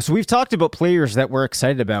right, though. So we've talked about players that we're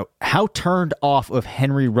excited about. How turned off of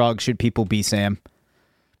Henry Ruggs should people be, Sam?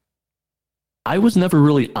 I was never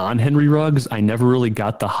really on Henry Ruggs. I never really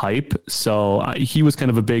got the hype. So he was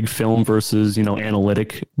kind of a big film versus,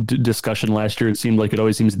 analytic discussion last year. It seemed like it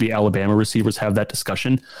always seems the Alabama receivers have that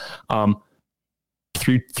discussion.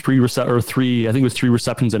 Three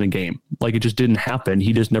receptions in a game. Like, it just didn't happen.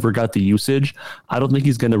 He just never got the usage. I don't think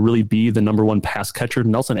he's going to really be the number 1 pass catcher.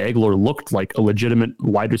 Nelson Aguilar looked like a legitimate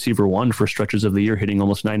wide receiver 1 for stretches of the year, hitting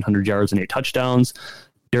almost 900 yards and 8 touchdowns.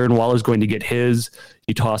 Darren Waller's going to get his.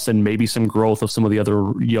 You toss in maybe some growth of some of the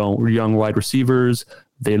other young wide receivers.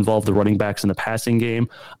 They involve the running backs in the passing game.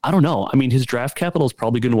 I don't know. I mean, his draft capital is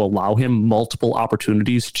probably going to allow him multiple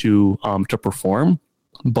opportunities to perform.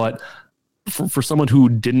 But for someone who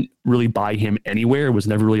didn't really buy him anywhere, was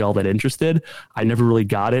never really all that interested, I never really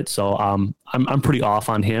got it. So I'm pretty off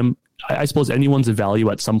on him. I suppose anyone's a value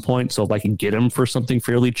at some point. So if I can get him for something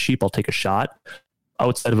fairly cheap, I'll take a shot.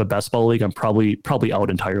 Outside of a best ball league, I'm probably out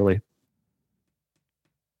entirely.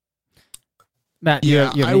 Matt,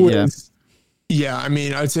 I would. Yeah, I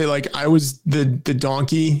mean, I'd say like I was the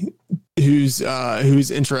donkey who's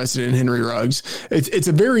interested in Henry Ruggs. It's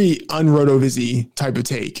a very un-Rotovizy type of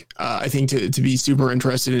take, I think, to be super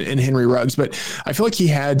interested in Henry Ruggs. But I feel like he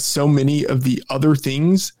had so many of the other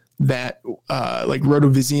things that like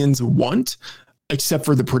Rotovizians want, except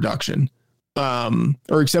for the production.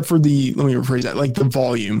 or except for let me rephrase that, like the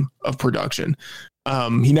volume of production.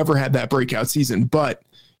 He never had that breakout season, but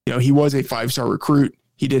he was a 5-star recruit.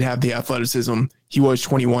 He did have the athleticism. He was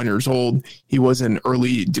 21 years old. He was an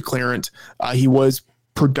early declarant. He was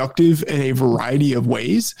productive in a variety of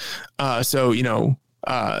ways.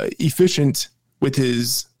 Efficient with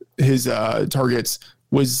his targets,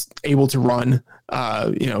 was able to run,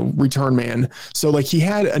 return man. So like he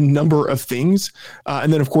had a number of things.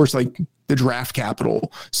 And then of course, like the draft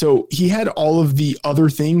capital. So he had all of the other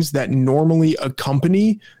things that normally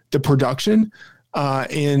accompany the production.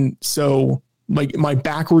 And so like my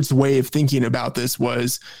backwards way of thinking about this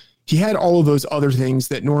was he had all of those other things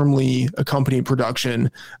that normally accompany production,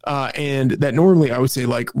 and that normally I would say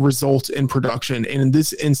like result in production. And in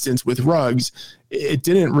this instance with Ruggs, it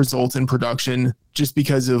didn't result in production just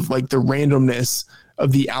because of like the randomness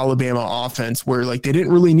of the Alabama offense, where like they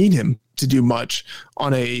didn't really need him to do much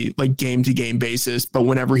on a like game to game basis. But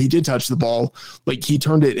whenever he did touch the ball, like he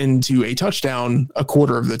turned it into a touchdown a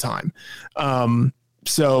quarter of the time.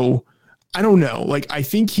 So I don't know. Like, I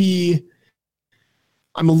think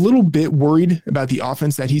I'm a little bit worried about the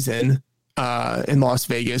offense that he's in Las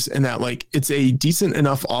Vegas, and that like it's a decent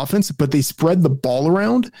enough offense, but they spread the ball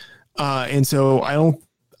around. And so I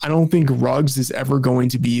don't think Ruggs is ever going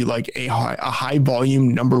to be like a high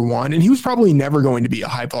volume number one. And he was probably never going to be a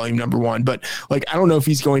high volume number one, but like, I don't know if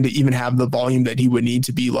he's going to even have the volume that he would need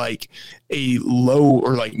to be like a low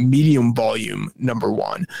or like medium volume number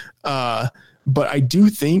one. But I do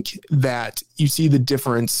think that you see the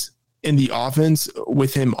difference in the offense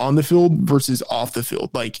with him on the field versus off the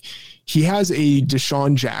field. Like he has a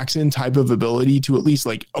Deshaun Jackson type of ability to at least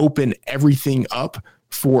like open everything up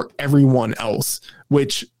for everyone else,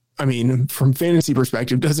 which, I mean, from fantasy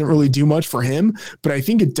perspective, doesn't really do much for him, but I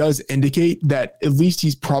think it does indicate that at least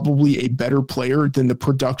he's probably a better player than the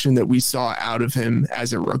production that we saw out of him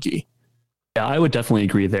as a rookie. Yeah, I would definitely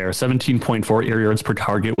agree there. 17.4 air yards per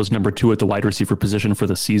target, was number 2 at the wide receiver position for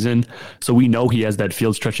the season. So we know he has that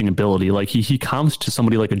field stretching ability. Like he comes to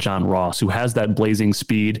somebody like a John Ross, who has that blazing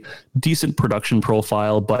speed, decent production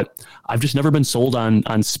profile, but I've just never been sold on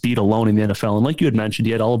speed alone in the NFL. And like you had mentioned,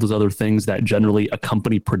 he had all of those other things that generally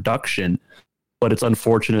accompany production, but it's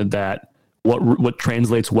unfortunate that what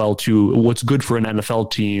translates well to what's good for an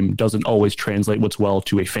NFL team doesn't always translate what's well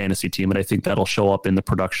to a fantasy team. And I think that'll show up in the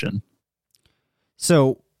production.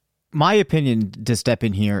 So my opinion to step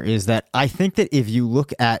in here is that I think that if you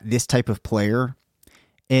look at this type of player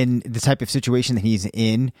in the type of situation that he's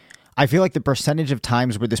in, I feel like the percentage of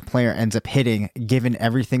times where this player ends up hitting, given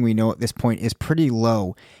everything we know at this point, is pretty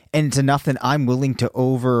low. And it's enough that I'm willing to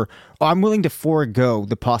forego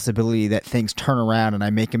the possibility that things turn around and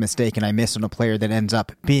I make a mistake and I miss on a player that ends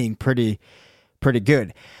up being pretty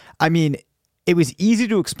good. I mean, it was easy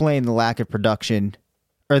to explain the lack of production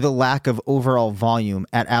or the lack of overall volume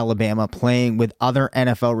at Alabama, playing with other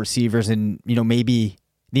NFL receivers and, maybe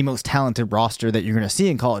the most talented roster that you're going to see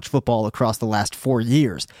in college football across the last 4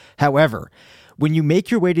 years. However, when you make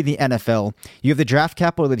your way to the NFL, you have the draft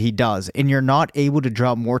capital that he does, and you're not able to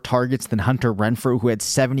draw more targets than Hunter Renfrow, who had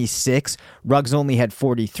 76. Ruggs only had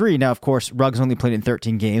 43. Now, of course, Ruggs only played in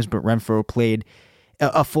 13 games, but Renfrow played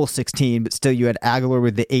a full 16. But still, you had Aguilar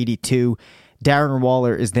with the 82. Darren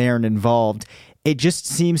Waller is there and involved. It just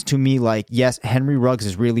seems to me like, yes, Henry Ruggs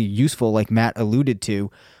is really useful, like Matt alluded to,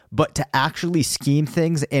 but to actually scheme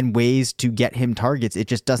things and ways to get him targets, it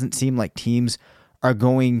just doesn't seem like teams are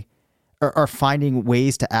finding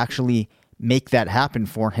ways to actually make that happen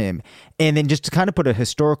for him. And then just to kind of put a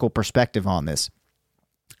historical perspective on this,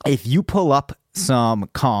 if you pull up some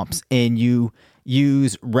comps and you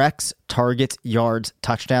use Rex, targets, yards,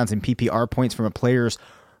 touchdowns, and PPR points from a player's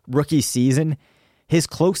rookie season, his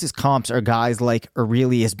closest comps are guys like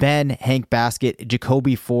Aurelius Ben, Hank Baskett,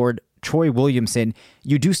 Jacoby Ford, Troy Williamson.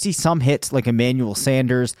 You do see some hits like Emmanuel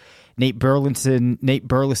Sanders, Nate Burleson's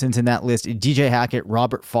in that list, DJ Hackett,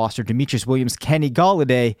 Robert Foster, Demetrius Williams, Kenny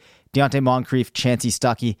Golladay, Deontay Moncrief, Chancey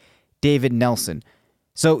Stuckey, David Nelson.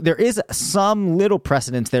 So there is some little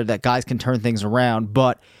precedence there that guys can turn things around,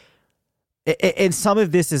 but and some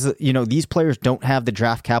of this is, these players don't have the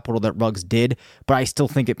draft capital that Ruggs did, but I still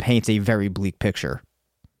think it paints a very bleak picture.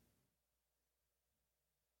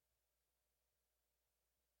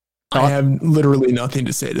 I have literally nothing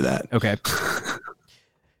to say to that. Okay.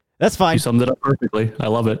 That's fine. You summed it up perfectly. I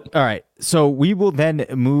love it. All right. So we will then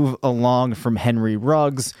move along from Henry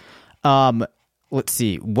Ruggs. Let's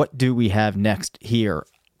see. What do we have next here?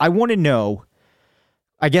 I want to know,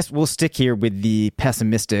 I guess we'll stick here with the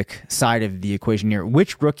pessimistic side of the equation here.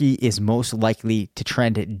 Which rookie is most likely to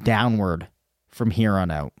trend downward from here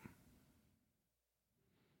on out?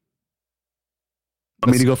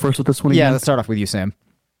 Want me to go first with this one? Yeah, again? let's start off with you, Sam.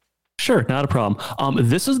 Sure, not a problem.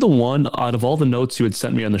 This is the one out of all the notes you had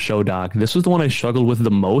sent me on the show, Doc. This was the one I struggled with the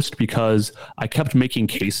most because I kept making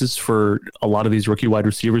cases for a lot of these rookie wide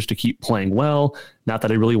receivers to keep playing well. Not that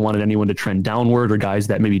I really wanted anyone to trend downward or guys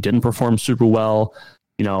that maybe didn't perform super well.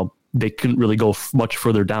 You know, they couldn't really go much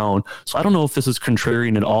further down. So I don't know if this is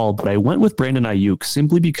contrarian at all, but I went with Brandon Ayuk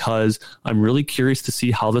simply because I'm really curious to see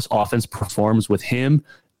how this offense performs with him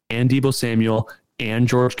and Deebo Samuel and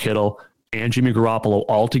George Kittle and Jimmy Garoppolo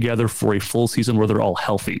all together for a full season where they're all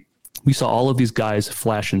healthy. We saw all of these guys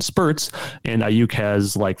flash in spurts, and Ayuk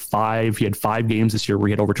has he had 5 games this year where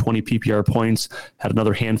he had over 20 PPR points, had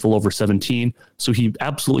another handful over 17. So he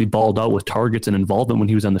absolutely balled out with targets and involvement when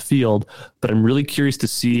he was on the field. But I'm really curious to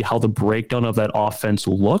see how the breakdown of that offense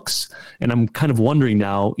looks. And I'm kind of wondering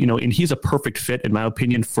now, and he's a perfect fit, in my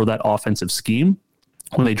opinion, for that offensive scheme.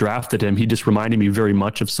 When they drafted him, he just reminded me very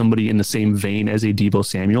much of somebody in the same vein as a Deebo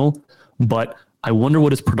Samuel. But I wonder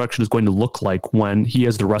what his production is going to look like when he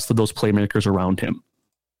has the rest of those playmakers around him.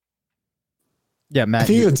 Yeah, Matt. I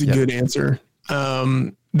think that's a good answer.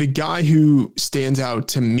 The guy who stands out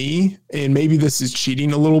to me, and maybe this is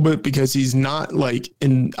cheating a little bit because he's not I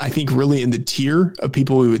think really in the tier of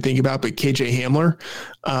people we would think about, but KJ Hamler.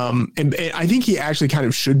 And I think he actually kind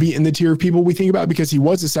of should be in the tier of people we think about because he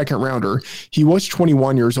was a second rounder. He was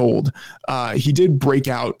 21 years old. He did break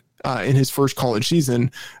out in his first college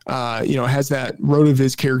season, has that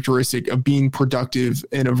RotoViz characteristic of being productive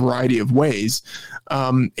in a variety of ways.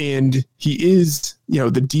 And he is,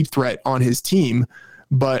 the deep threat on his team.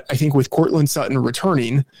 But I think with Courtland Sutton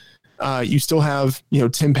returning, you still have,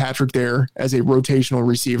 Tim Patrick there as a rotational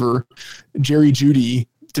receiver, Jerry Jeudy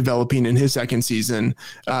developing in his second season,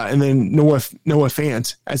 and then Noah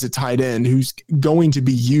Fant as a tight end who's going to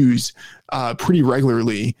be used pretty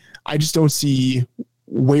regularly. I just don't see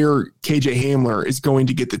where KJ Hamler is going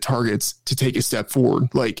to get the targets to take a step forward.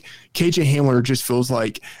 Like KJ Hamler just feels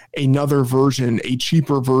like another version, a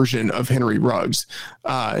cheaper version of Henry Ruggs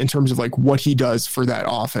in terms of what he does for that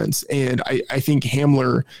offense. And I think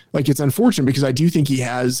Hamler, it's unfortunate because I do think he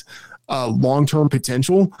has long-term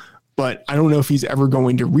potential, but I don't know if he's ever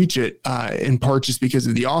going to reach it in part just because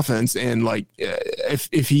of the offense. And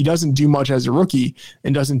if he doesn't do much as a rookie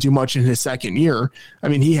and doesn't do much in his second year, I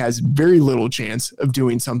mean, he has very little chance of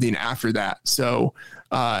doing something after that. So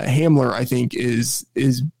Hamler, I think, is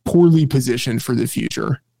poorly positioned for the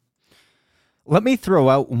future. Let me throw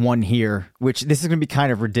out one here, which this is going to be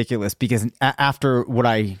kind of ridiculous because after what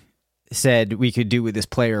I said we could do with this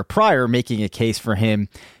player prior, making a case for him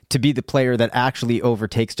to be the player that actually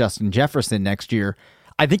overtakes Justin Jefferson next year,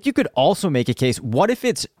 I think you could also make a case. What if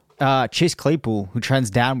it's Chase Claypool who trends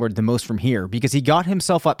downward the most from here? Because he got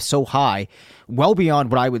himself up so high, well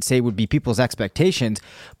beyond what I would say would be people's expectations.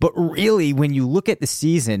 But really, when you look at the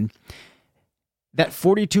season, that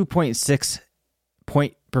 42.6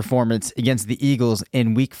 point performance against the Eagles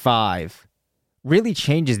in week 5 really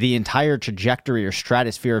changes the entire trajectory or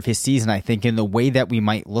stratosphere of his season, I think, in the way that we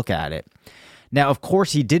might look at it. Now, of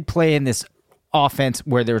course, he did play in this offense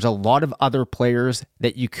where there's a lot of other players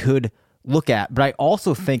that you could look at, but I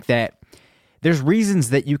also think that there's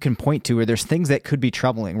reasons that you can point to, or there's things that could be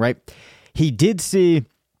troubling, right? He did see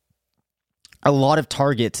a lot of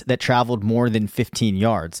targets that traveled more than 15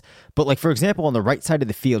 yards. But for example, on the right side of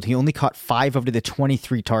the field, he only caught 5 of the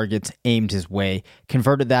 23 targets aimed his way,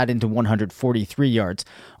 converted that into 143 yards.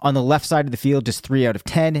 On the left side of the field, just 3 out of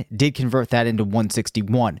 10, did convert that into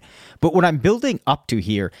 161. But what I'm building up to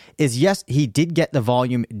here is, yes, he did get the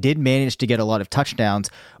volume, did manage to get a lot of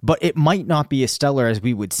touchdowns, but it might not be as stellar as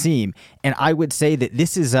we would seem. And I would say that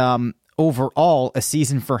this is overall a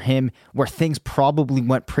season for him where things probably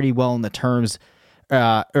went pretty well in the terms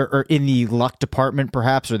or in the luck department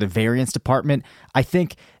perhaps, or the variance department. I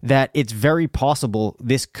think that it's very possible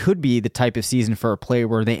this could be the type of season for a player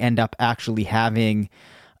where they end up actually having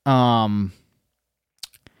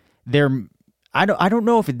their I don't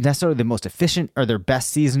know if it's necessarily the most efficient or their best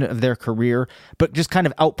season of their career, but just kind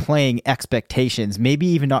of outplaying expectations, maybe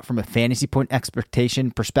even not from a fantasy point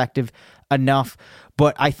expectation perspective enough.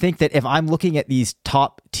 But I think that if I'm looking at these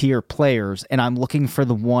top tier players and I'm looking for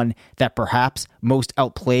the one that perhaps most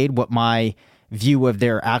outplayed what my view of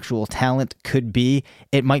their actual talent could be,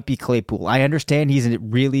 it might be Claypool. I understand he's a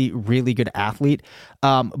really, really good athlete,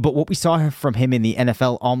 but what we saw from him in the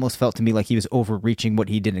NFL almost felt to me like he was overreaching what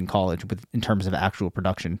he did in college in terms of actual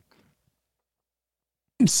production.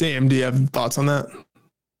 Sam, do you have thoughts on that?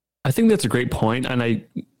 I think that's a great point, and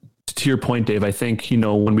to your point, Dave, I think,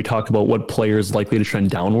 when we talk about what player is likely to trend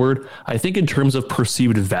downward, I think in terms of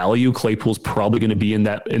perceived value, Claypool's probably going to be in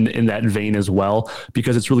that vein as well,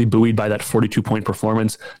 because it's really buoyed by that 42-point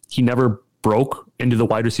performance. He never broke into the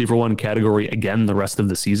wide receiver 1 category again the rest of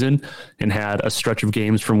the season, and had a stretch of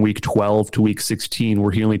games from week 12 to week 16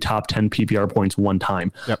 where he only topped 10 PPR points one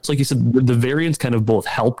time. Yep. So like you said, the variance kind of both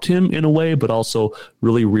helped him in a way, but also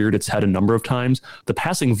really reared its head a number of times. The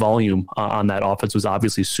passing volume on that offense was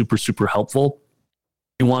obviously super, super helpful.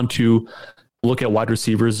 You want to look at wide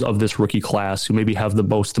receivers of this rookie class who maybe have the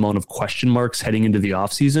most amount of question marks heading into the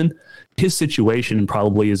offseason. His situation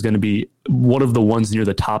probably is going to be one of the ones near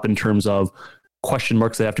the top in terms of question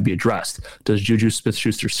marks that have to be addressed. Does Juju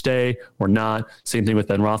Smith-Schuster stay or not? Same thing with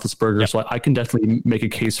Ben Roethlisberger. Yep. So I can definitely make a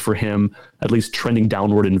case for him at least trending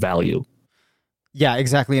downward in value. Yeah,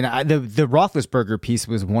 exactly. And the Roethlisberger piece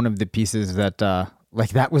was one of the pieces that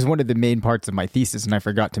that was one of the main parts of my thesis, and I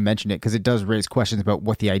forgot to mention it because it does raise questions about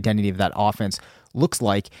what the identity of that offense looks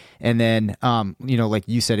like. And then, like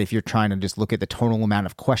you said, if you're trying to just look at the total amount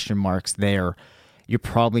of question marks there, you're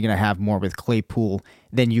probably going to have more with Claypool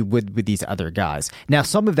than you would with these other guys. Now,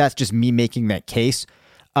 some of that's just me making that case.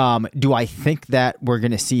 Do I think that we're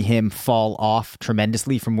going to see him fall off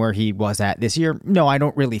tremendously from where he was at this year? No, I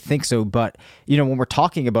don't really think so. But, when we're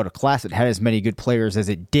talking about a class that had as many good players as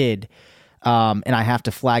it did, and I have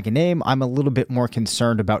to flag a name, I'm a little bit more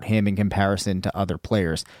concerned about him in comparison to other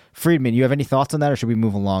players. Friedman, you have any thoughts on that, or should we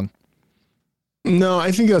move along? No,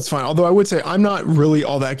 I think that's fine. Although I would say I'm not really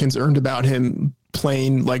all that concerned about him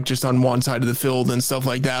playing like just on one side of the field and stuff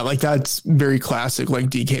like that. Like that's very classic, like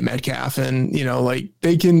DK Metcalf, and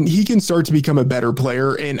he can start to become a better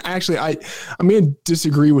player. And actually, I'm going to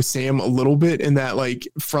disagree with Sam a little bit in that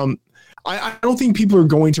I don't think people are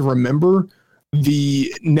going to remember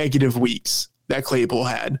the negative weeks that Claypool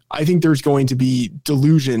had. I think there's going to be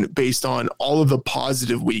delusion based on all of the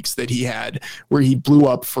positive weeks that he had where he blew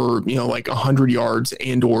up for, 100 yards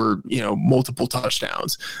and or, multiple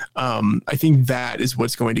touchdowns. I think that is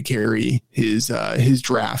what's going to carry his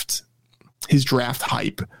draft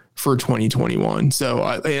hype for 2021. So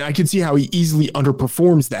I can see how he easily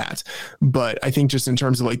underperforms that. But I think just in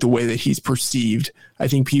terms of the way that he's perceived, I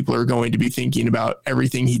think people are going to be thinking about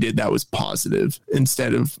everything he did that was positive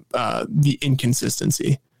instead of the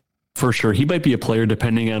inconsistency. For sure. He might be a player,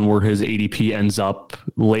 depending on where his ADP ends up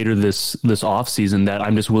later this offseason, that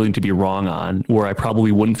I'm just willing to be wrong on, where I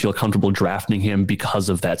probably wouldn't feel comfortable drafting him because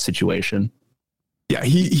of that situation. Yeah,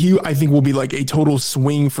 he I think will be like a total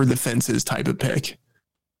swing for the fences type of pick.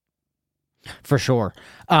 For sure.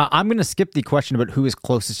 I'm going to skip the question about who is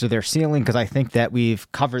closest to their ceiling because I think that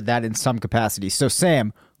we've covered that in some capacity. So,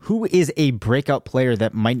 Sam, who is a breakout player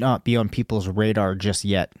that might not be on people's radar just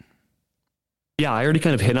yet? Yeah, I already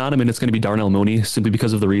kind of hit on him, and it's going to be Darnell Mooney simply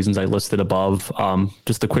because of the reasons I listed above.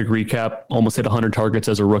 Just a quick recap, almost hit 100 targets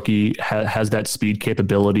as a rookie, has that speed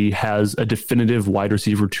capability, has a definitive wide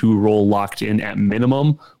receiver 2 role locked in at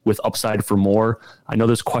minimum with upside for more. I know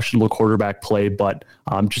there's questionable quarterback play, but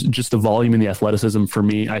just the volume and the athleticism for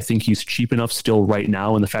me, I think he's cheap enough still right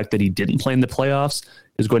now, and the fact that he didn't play in the playoffs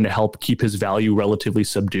is going to help keep his value relatively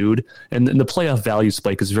subdued. And the playoff value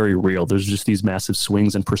spike is very real. There's just these massive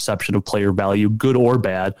swings in perception of player value, good or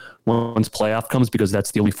bad, once playoff comes, because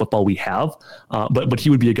that's the only football we have. But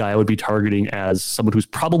he would be a guy I would be targeting as someone who's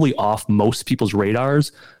probably off most people's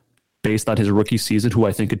radars based on his rookie season, who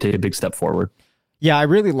I think could take a big step forward. Yeah, I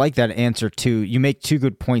really like that answer too. You make two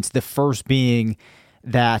good points. The first being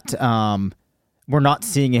that we're not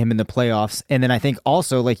seeing him in the playoffs. And then I think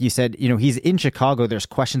also, like you said, he's in Chicago. There's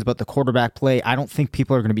questions about the quarterback play. I don't think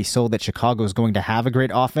people are going to be sold that Chicago is going to have a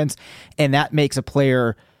great offense. And that makes a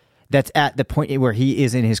player that's at the point where he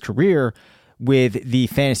is in his career with the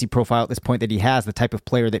fantasy profile at this point that he has, the type of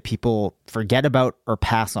player that people forget about or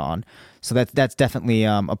pass on. So that's definitely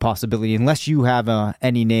a possibility. Unless you have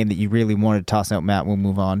any name that you really wanted to toss out, Matt, we'll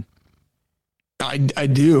move on. I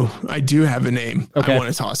do have a name I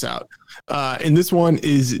want to toss out. And this one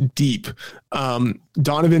is deep.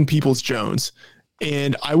 Donovan Peoples-Jones.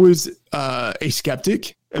 And I was a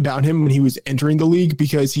skeptic about him when he was entering the league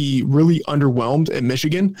because he really underwhelmed at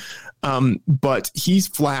Michigan. But he's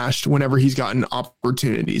flashed whenever he's gotten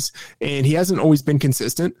opportunities, and he hasn't always been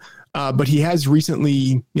consistent. But he has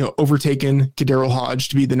recently, overtaken KhaDarel Hodge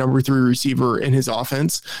to be the number 3 receiver in his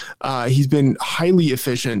offense. He's been highly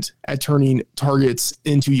efficient at turning targets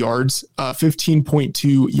into yards,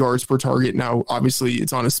 15.2 yards per target. Now, obviously,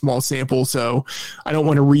 it's on a small sample, so I don't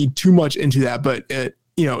want to read too much into that. But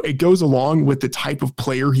it goes along with the type of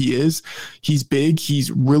player he is. He's big.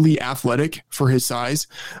 He's really athletic for his size.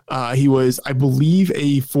 He was, I believe,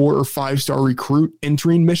 a 4 or 5 star recruit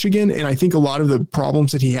entering Michigan. And I think a lot of the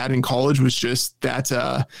problems that he had in college was just that,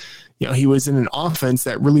 he was in an offense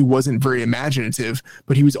that really wasn't very imaginative,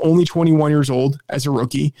 but he was only 21 years old as a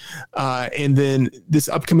rookie. And then this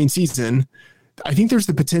upcoming season, I think there's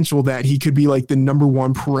the potential that he could be like the number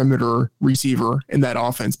 1 perimeter receiver in that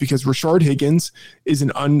offense, because Rashard Higgins is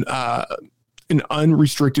an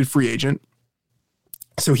unrestricted free agent.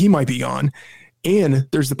 So he might be gone. And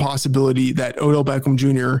there's the possibility that Odell Beckham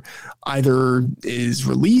Jr. either is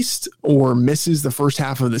released or misses the first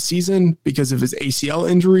half of the season because of his ACL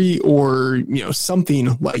injury or,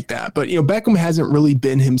 something like that. But, Beckham hasn't really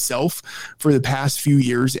been himself for the past few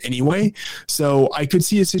years anyway. So I could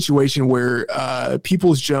see a situation where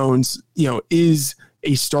Peoples-Jones, is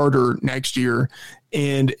a starter next year.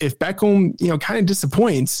 And if Beckham, kind of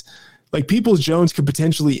disappoints, like Peoples-Jones could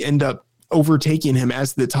potentially end up overtaking him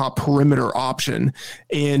as the top perimeter option.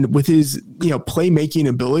 And with his, playmaking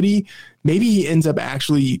ability, maybe he ends up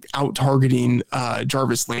actually out targeting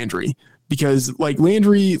Jarvis Landry, because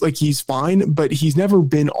Landry, he's fine, but he's never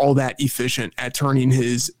been all that efficient at turning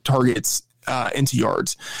his targets into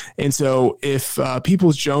yards. And so if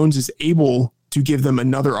Peoples-Jones is able to give them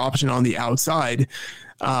another option on the outside,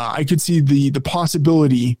 I could see the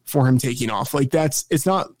possibility for him taking off.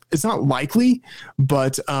 It's not likely,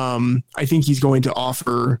 but I think he's going to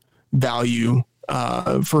offer value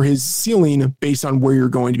for his ceiling based on where you're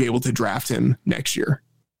going to be able to draft him next year.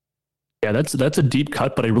 Yeah, that's a deep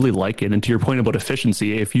cut, but I really like it. And to your point about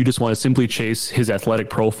efficiency, if you just want to simply chase his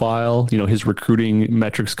athletic profile, his recruiting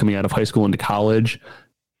metrics coming out of high school into college,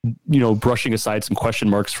 brushing aside some question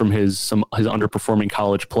marks from his underperforming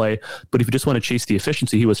college play. But if you just want to chase the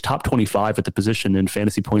efficiency, he was top 25 at the position in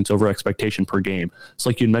fantasy points over expectation per game. So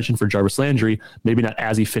like you mentioned for Jarvis Landry, maybe not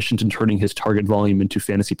as efficient in turning his target volume into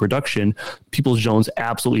fantasy production. Peoples-Jones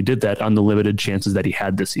absolutely did that on the limited chances that he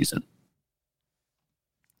had this season.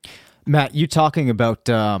 Matt, you talking about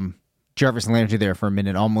Jarvis Landry there for a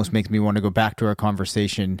minute almost makes me want to go back to our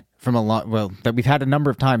conversation from that we've had a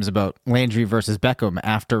number of times about Landry versus Beckham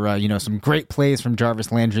after some great plays from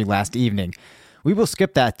Jarvis Landry last evening. We will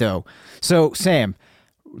skip that though. So Sam,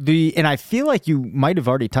 and I feel like you might have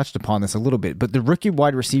already touched upon this a little bit, but the rookie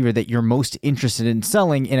wide receiver that you're most interested in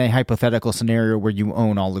selling in a hypothetical scenario where you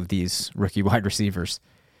own all of these rookie wide receivers.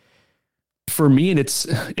 For me, and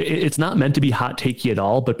it's not meant to be hot takey at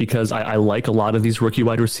all, but because I like a lot of these rookie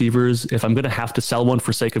wide receivers, if I'm going to have to sell one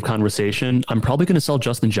for sake of conversation, I'm probably going to sell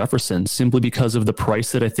Justin Jefferson simply because of the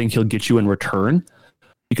price that I think he'll get you in return.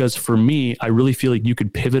 Because for me, I really feel like you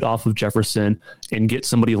could pivot off of Jefferson and get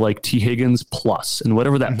somebody like T. Higgins plus, and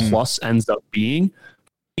whatever that plus ends up being,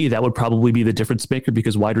 that would probably be the difference maker,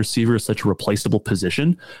 because wide receiver is such a replaceable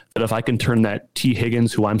position that if I can turn that T.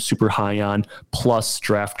 Higgins, who I'm super high on, plus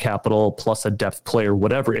draft capital, plus a depth player,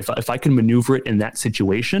 whatever, if I can maneuver it in that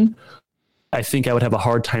situation, I think I would have a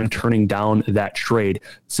hard time turning down that trade,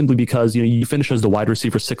 simply because you finish as the wide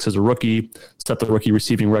receiver 6 as a rookie, set the rookie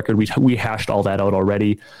receiving record. We hashed all that out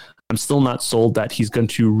already. I'm still not sold that he's going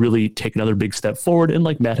to really take another big step forward. And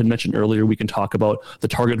like Matt had mentioned earlier, we can talk about the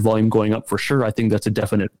target volume going up for sure. I think that's a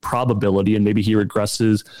definite probability, and maybe he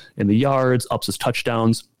regresses in the yards, ups his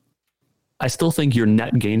touchdowns. I still think your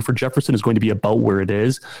net gain for Jefferson is going to be about where it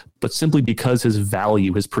is, but simply because his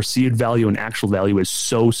value, his perceived value and actual value is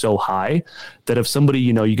so high that if somebody,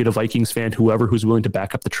 you get a Vikings fan, whoever, who's willing to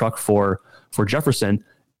back up the truck for Jefferson,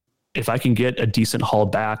 if I can get a decent haul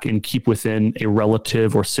back and keep within a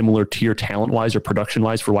relative or similar tier talent-wise or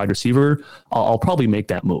production-wise for wide receiver, I'll probably make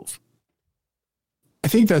that move. I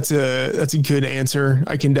think that's a good answer.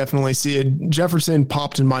 I can definitely see it. Jefferson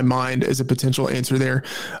popped in my mind as a potential answer there.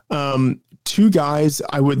 2 guys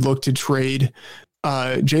I would look to trade,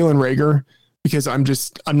 Jalen Reagor, because I'm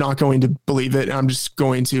not going to believe it. I'm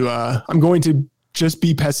going to just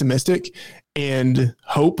be pessimistic and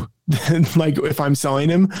hope that, if I'm selling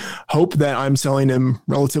him, hope that I'm selling him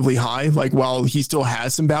relatively high, while he still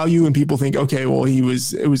has some value and people think, okay, well, it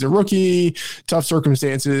was a rookie, tough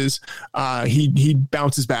circumstances. He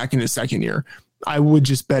bounces back in his second year. I would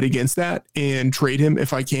just bet against that and trade him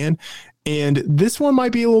if I can. And this one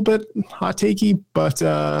might be a little bit hot takey, but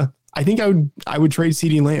I think I would trade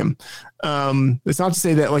CeeDee Lamb. It's not to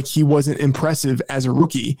say that he wasn't impressive as a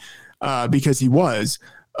rookie, because he was,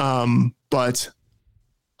 but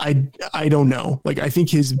I don't know. I think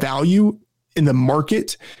his value in the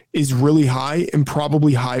market is really high and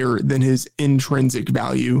probably higher than his intrinsic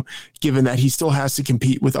value, given that he still has to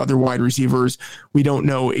compete with other wide receivers. We don't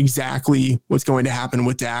know exactly what's going to happen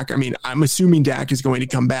with Dak. I mean, I'm assuming Dak is going to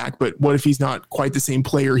come back, but what if he's not quite the same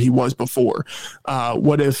player he was before?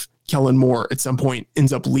 What if Kellen Moore at some point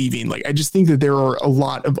ends up leaving? Like, I just think that there are a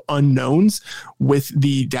lot of unknowns with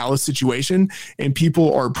the Dallas situation, and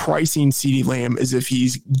people are pricing CeeDee Lamb as if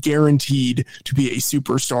he's guaranteed to be a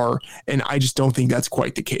superstar. And I just don't think that's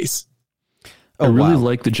quite the case. I really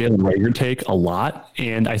like the Jalen Reagor take a lot.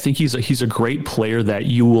 And I think he's a great player that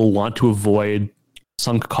you will want to avoid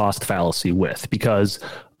sunk cost fallacy with, because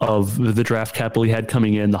of the draft capital he had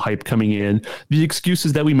coming in, the hype coming in, the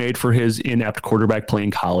excuses that we made for his inept quarterback play in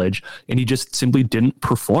college. And he just simply didn't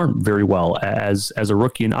perform very well as a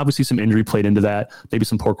rookie. And obviously some injury played into that, maybe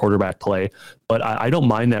some poor quarterback play. But I don't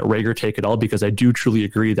mind that Reagor take at all, because I do truly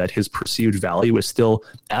agree that his perceived value is still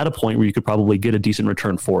at a point where you could probably get a decent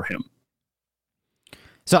return for him.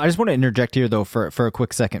 So I just want to interject here, though, for a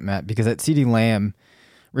quick second, Matt, because that CeeDee Lamb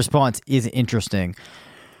response is interesting.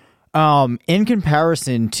 In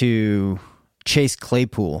comparison to Chase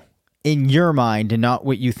Claypool, in your mind, and not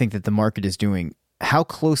what you think that the market is doing, how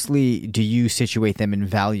closely do you situate them in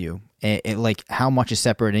value? Like, how much is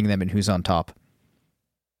separating them and who's on top?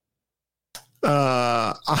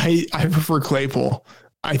 I prefer Claypool.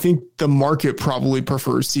 I think the market probably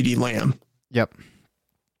prefers CeeDee Lamb. Yep.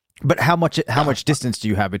 But how much distance do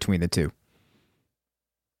you have between the two?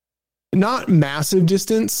 Not massive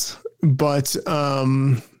distance, but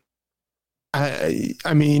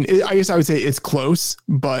I mean, I guess I would say it's close,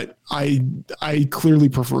 but I clearly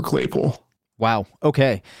prefer Claypool. Wow.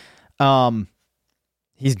 Okay.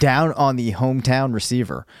 He's down on the hometown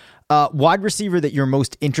receiver. Wide receiver that you're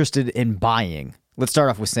most interested in buying. Let's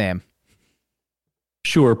start off with Sam.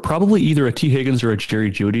 Sure. Probably either a T. Higgins or a Jerry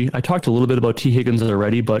Jeudy. I talked a little bit about T. Higgins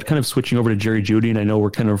already, but kind of switching over to Jerry Jeudy, and I know we're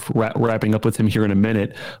kind of wrapping up with him here in a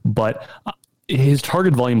minute, but his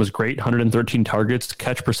target volume was great, 113 targets.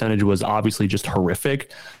 Catch percentage was obviously just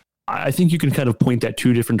horrific. I think you can kind of point that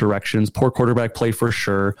two different directions. Poor quarterback play for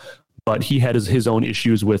sure, but he had his own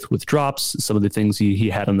issues with drops, some of the things he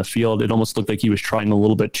had on the field. It almost looked like he was trying a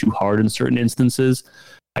little bit too hard in certain instances.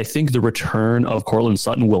 I think the return of Courtland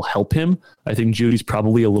Sutton will help him. I think Judy's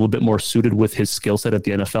probably a little bit more suited with his skill set at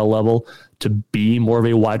the NFL level to be more of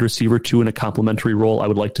a wide receiver too in a complementary role. I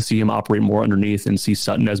would like to see him operate more underneath and see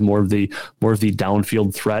Sutton as more of the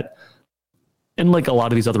downfield threat. And like a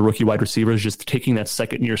lot of these other rookie wide receivers, just taking that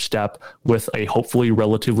second year step with a hopefully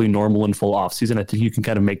relatively normal and full offseason. I think you can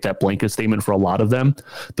kind of make that blanket statement for a lot of them.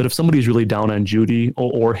 But if somebody's really down on Jeudy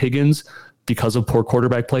or Higgins because of poor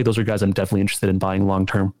quarterback play, those are guys I'm definitely interested in buying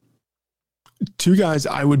long-term. Two guys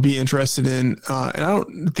I would be interested in, and I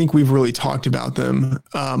don't think we've really talked about them,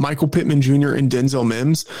 Michael Pittman Jr. and Denzel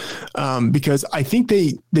Mims, because I think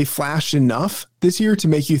they flashed enough this year to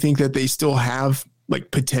make you think that they still have like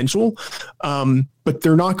potential, but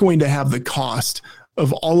they're not going to have the cost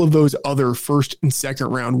of all of those other first and second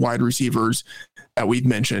round wide receivers that we've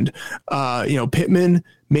mentioned. Pittman,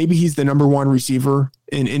 maybe he's the number one receiver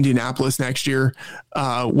in Indianapolis next year,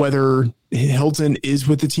 whether Hilton is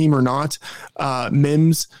with the team or not.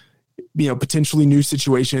 Mims, potentially new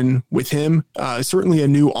situation with him, certainly a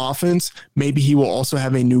new offense. Maybe he will also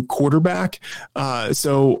have a new quarterback.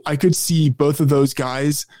 So I could see both of those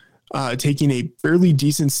guys taking a fairly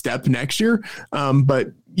decent step next year,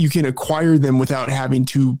 but you can acquire them without having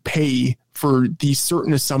to pay for the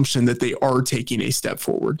certain assumption that they are taking a step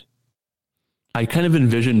forward. I kind of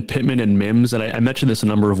envision Pittman and Mims, and I mentioned this a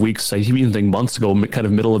number of weeks, I even think months ago, kind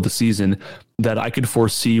of middle of the season, that I could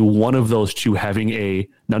foresee one of those two having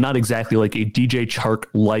not exactly like a DJ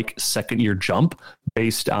Chark-like second-year jump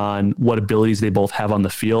based on what abilities they both have on the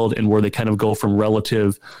field and where they kind of go from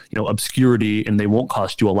relative, obscurity, and they won't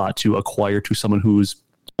cost you a lot to acquire to someone who's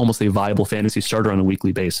almost a viable fantasy starter on a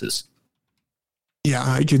weekly basis. Yeah,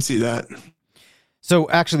 I could see that. So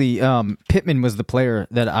actually, Pittman was the player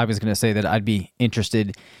that I was going to say that I'd be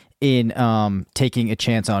interested in taking a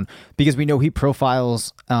chance on, because we know he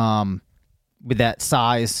profiles with that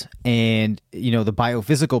size and, the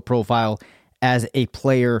biophysical profile as a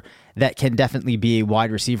player that can definitely be a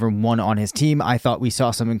wide receiver one on his team. I thought we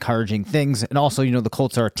saw some encouraging things. And also, the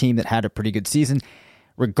Colts are a team that had a pretty good season.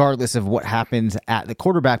 Regardless of what happens at the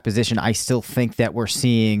quarterback position, I still think that we're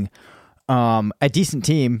seeing a decent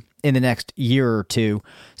team in the next year or two.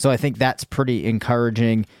 So I think that's pretty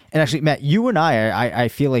encouraging. And actually, Matt, you and I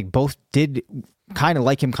feel like both did kind of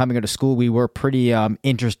like him coming out of school. We were pretty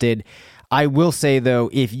interested. I will say, though,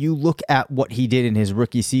 if you look at what he did in his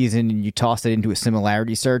rookie season and you toss it into a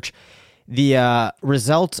similarity search, the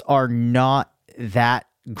results are not that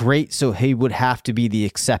great, so he would have to be the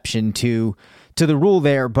exception to the rule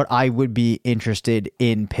there, but I would be interested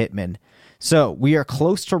in Pittman. So we are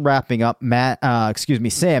close to wrapping up.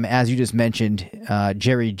 Sam, as you just mentioned,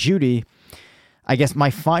 Jerry Jeudy. I guess my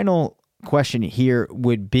final question here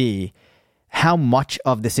would be, how much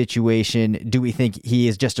of the situation do we think he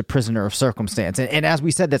is just a prisoner of circumstance? And as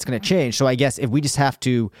we said, that's going to change. So I guess if we just have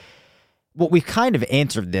to, well, we've kind of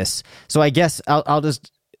answered this. So I guess I'll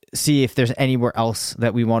just see if there's anywhere else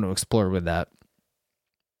that we want to explore with that.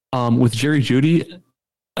 With Jerry Jeudy,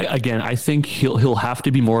 again, I think he'll have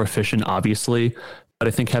to be more efficient, obviously. But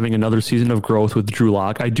I think having another season of growth with Drew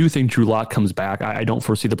Lock, I do think Drew Lock comes back. I don't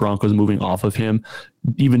foresee the Broncos moving off of him,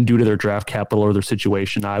 even due to their draft capital or their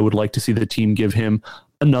situation. I would like to see the team give him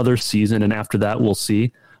another season, and after that, we'll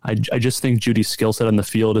see. I just think Jeudy's skill set on the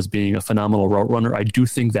field as being a phenomenal route runner, I do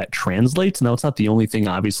think that translates. Now, it's not the only thing,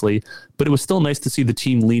 obviously, but it was still nice to see the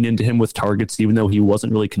team lean into him with targets, even though he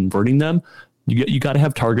wasn't really converting them. You got to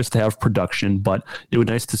have targets to have production, but it was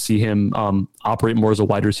nice to see him operate more as a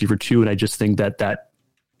wide receiver too. And I just think that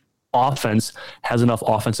offense has enough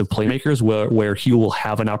offensive playmakers where he will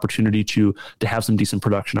have an opportunity to have some decent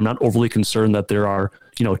production. I'm not overly concerned that there are,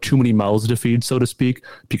 too many mouths to feed, so to speak,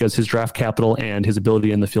 because his draft capital and his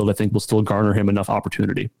ability in the field, I think, will still garner him enough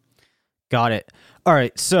opportunity. Got it. All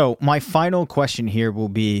right. So my final question here will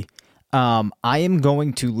be, I am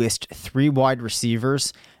going to list 3 wide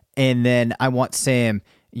receivers, and then I want Sam,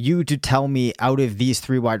 you to tell me out of these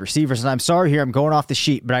 3 wide receivers, and I'm sorry here, I'm going off the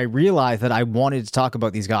sheet, but I realized that I wanted to talk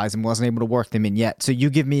about these guys and wasn't able to work them in yet. So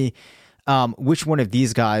you give me which one of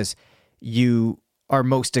these guys you are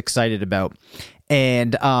most excited about.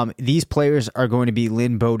 And these players are going to be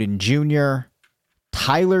Lynn Bowden Jr.,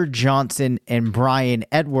 Tyler Johnson, and Brian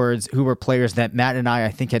Edwards, who were players that Matt and I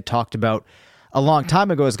think, had talked about a long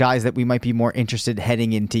time ago as guys that we might be more interested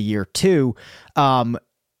heading into year 2.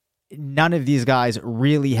 None of these guys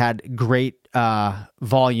really had great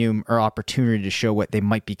volume or opportunity to show what they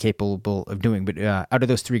might be capable of doing. But out of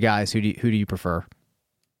those 3 guys, who do you prefer?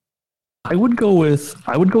 I would go with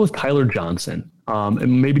Tyler Johnson.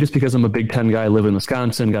 And maybe just because I'm a Big Ten guy, I live in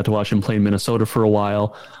Wisconsin, got to watch him play in Minnesota for a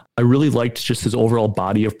while. I really liked just his overall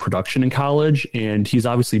body of production in college, and he's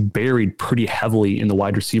obviously buried pretty heavily in the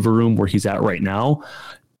wide receiver room where he's at right now.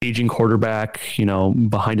 Aging quarterback,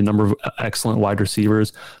 behind a number of excellent wide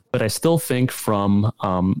receivers. But I still think from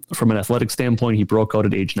an athletic standpoint, he broke out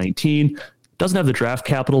at age 19. Doesn't have the draft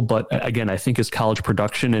capital, but again, I think his college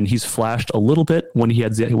production, and he's flashed a little bit when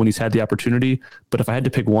he's had the opportunity. But if I had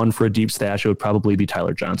to pick one for a deep stash, it would probably be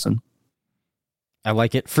Tyler Johnson. I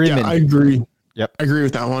like it. Freeman. Yeah, I agree. Yep. I agree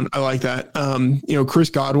with that one. I like that. Chris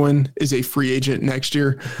Godwin is a free agent next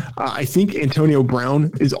year. I think Antonio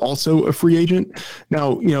Brown is also a free agent.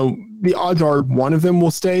 Now, the odds are one of them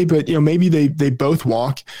will stay, but maybe they both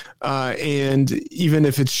walk. And even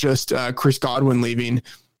if it's just Chris Godwin leaving,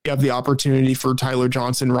 you have the opportunity for Tyler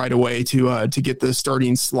Johnson right away to get the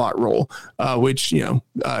starting slot role, which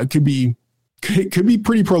could be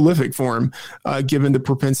pretty prolific for him, given the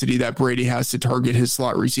propensity that Brady has to target his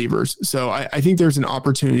slot receivers. So I think there's an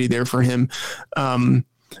opportunity there for him.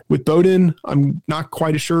 With Bowden, I'm not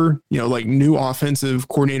quite sure, new offensive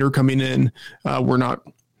coordinator coming in. We're not,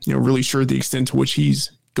 really sure the extent to which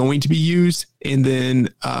he's going to be used. And then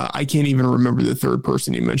I can't even remember the third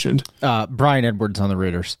person you mentioned. Brian Edwards on the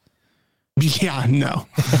Raiders. Yeah, no,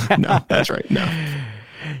 that's right. No.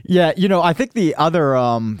 Yeah, I think the other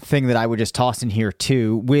thing that I would just toss in here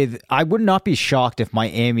too, I would not be shocked if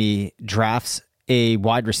Miami drafts a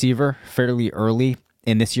wide receiver fairly early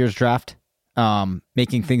in this year's draft,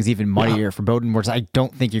 making things even muddier for Bowden, whereas I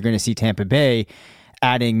don't think you're going to see Tampa Bay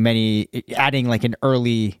adding like an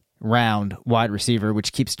early round wide receiver,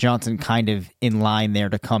 which keeps Johnson kind of in line there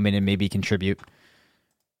to come in and maybe contribute.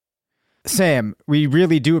 Sam, we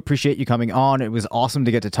really do appreciate you coming on. It was awesome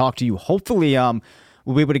to get to talk to you. Hopefully,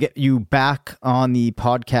 we'll be able to get you back on the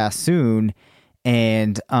podcast soon,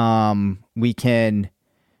 and we can,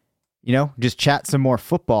 just chat some more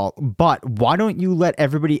football. But why don't you let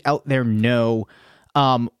everybody out there know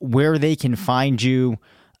where they can find you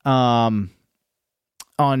on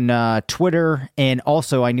Twitter, and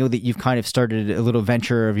also I know that you've kind of started a little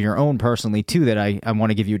venture of your own personally too that I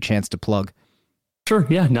want to give you a chance to plug. Sure,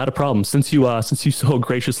 yeah, not a problem. Since you so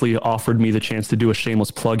graciously offered me the chance to do a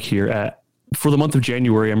shameless plug here, for the month of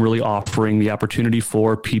January, I'm really offering the opportunity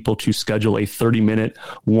for people to schedule a 30-minute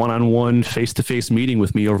one-on-one face-to-face meeting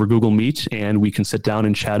with me over Google Meet, and we can sit down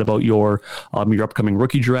and chat about your upcoming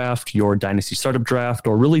rookie draft, your dynasty startup draft,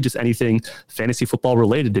 or really just anything fantasy football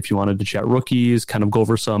related. If you wanted to chat rookies, kind of go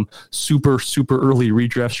over some super early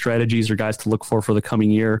redraft strategies or guys to look for the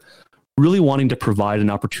coming year. Really wanting to provide an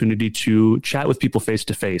opportunity to chat with people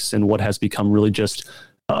face-to-face in what has become really just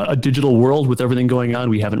a digital world with everything going on.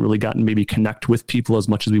 We haven't really gotten maybe connect with people as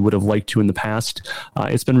much as we would have liked to in the past.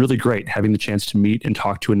 It's been really great having the chance to meet and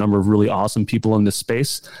talk to a number of really awesome people in this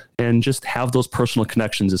space, and just have those personal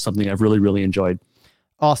connections is something I've really enjoyed.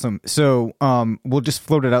 Awesome. So we'll just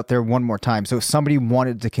float it out there one more time. So if somebody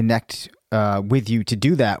wanted to connect with you to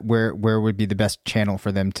do that, where would be the best channel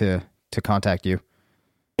for them to contact you?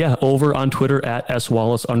 Yeah, over on Twitter at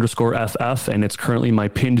 @swallace_FF, and it's currently my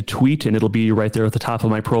pinned tweet, and it'll be right there at the top of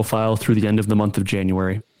my profile through the end of the month of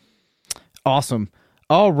January. Awesome.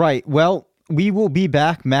 All right. Well, we will be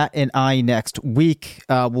back, Matt and I, next week.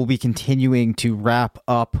 We'll be continuing to wrap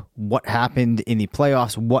up what happened in the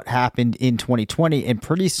playoffs, what happened in 2020, and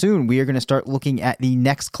pretty soon we are going to start looking at the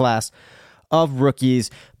next class of rookies.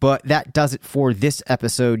 But that does it for this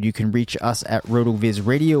episode. You can reach us at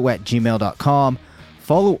rotovizradio@gmail.com.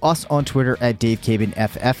 Follow us on Twitter at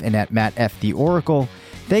DaveCabinFF and at MattFTheOracle.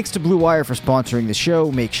 Thanks to Blue Wire for sponsoring the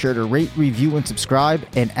show. Make sure to rate, review, and subscribe.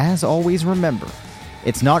 And as always, remember,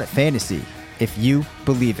 it's not a fantasy if you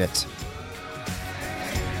believe it.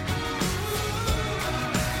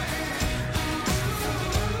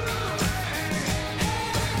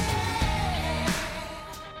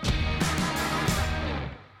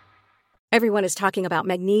 Everyone is talking about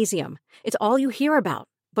magnesium. It's all you hear about.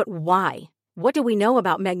 But why? What do we know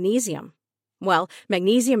about magnesium? Well,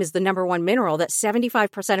 magnesium is the number one mineral that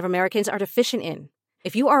 75% of Americans are deficient in.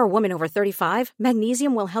 If you are a woman over 35,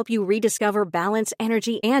 magnesium will help you rediscover balance,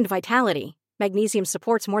 energy, and vitality. Magnesium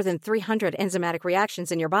supports more than 300 enzymatic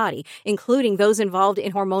reactions in your body, including those involved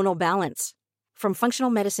in hormonal balance. From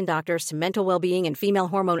functional medicine doctors to mental well-being and female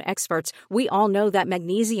hormone experts, we all know that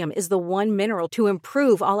magnesium is the one mineral to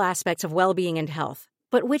improve all aspects of well-being and health.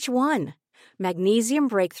 But which one? Magnesium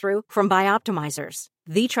Breakthrough from Bioptimizers,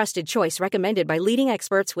 the trusted choice recommended by leading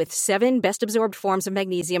experts with 7 best-absorbed forms of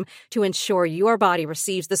magnesium to ensure your body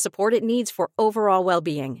receives the support it needs for overall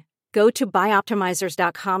well-being. Go to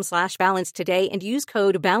bioptimizers.com/balance today and use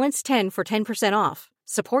code BALANCE10 for 10% off.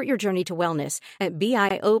 Support your journey to wellness at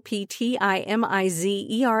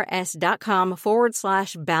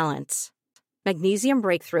bioptimizers.com/balance. Magnesium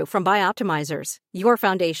Breakthrough from Bioptimizers, your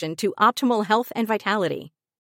foundation to optimal health and vitality.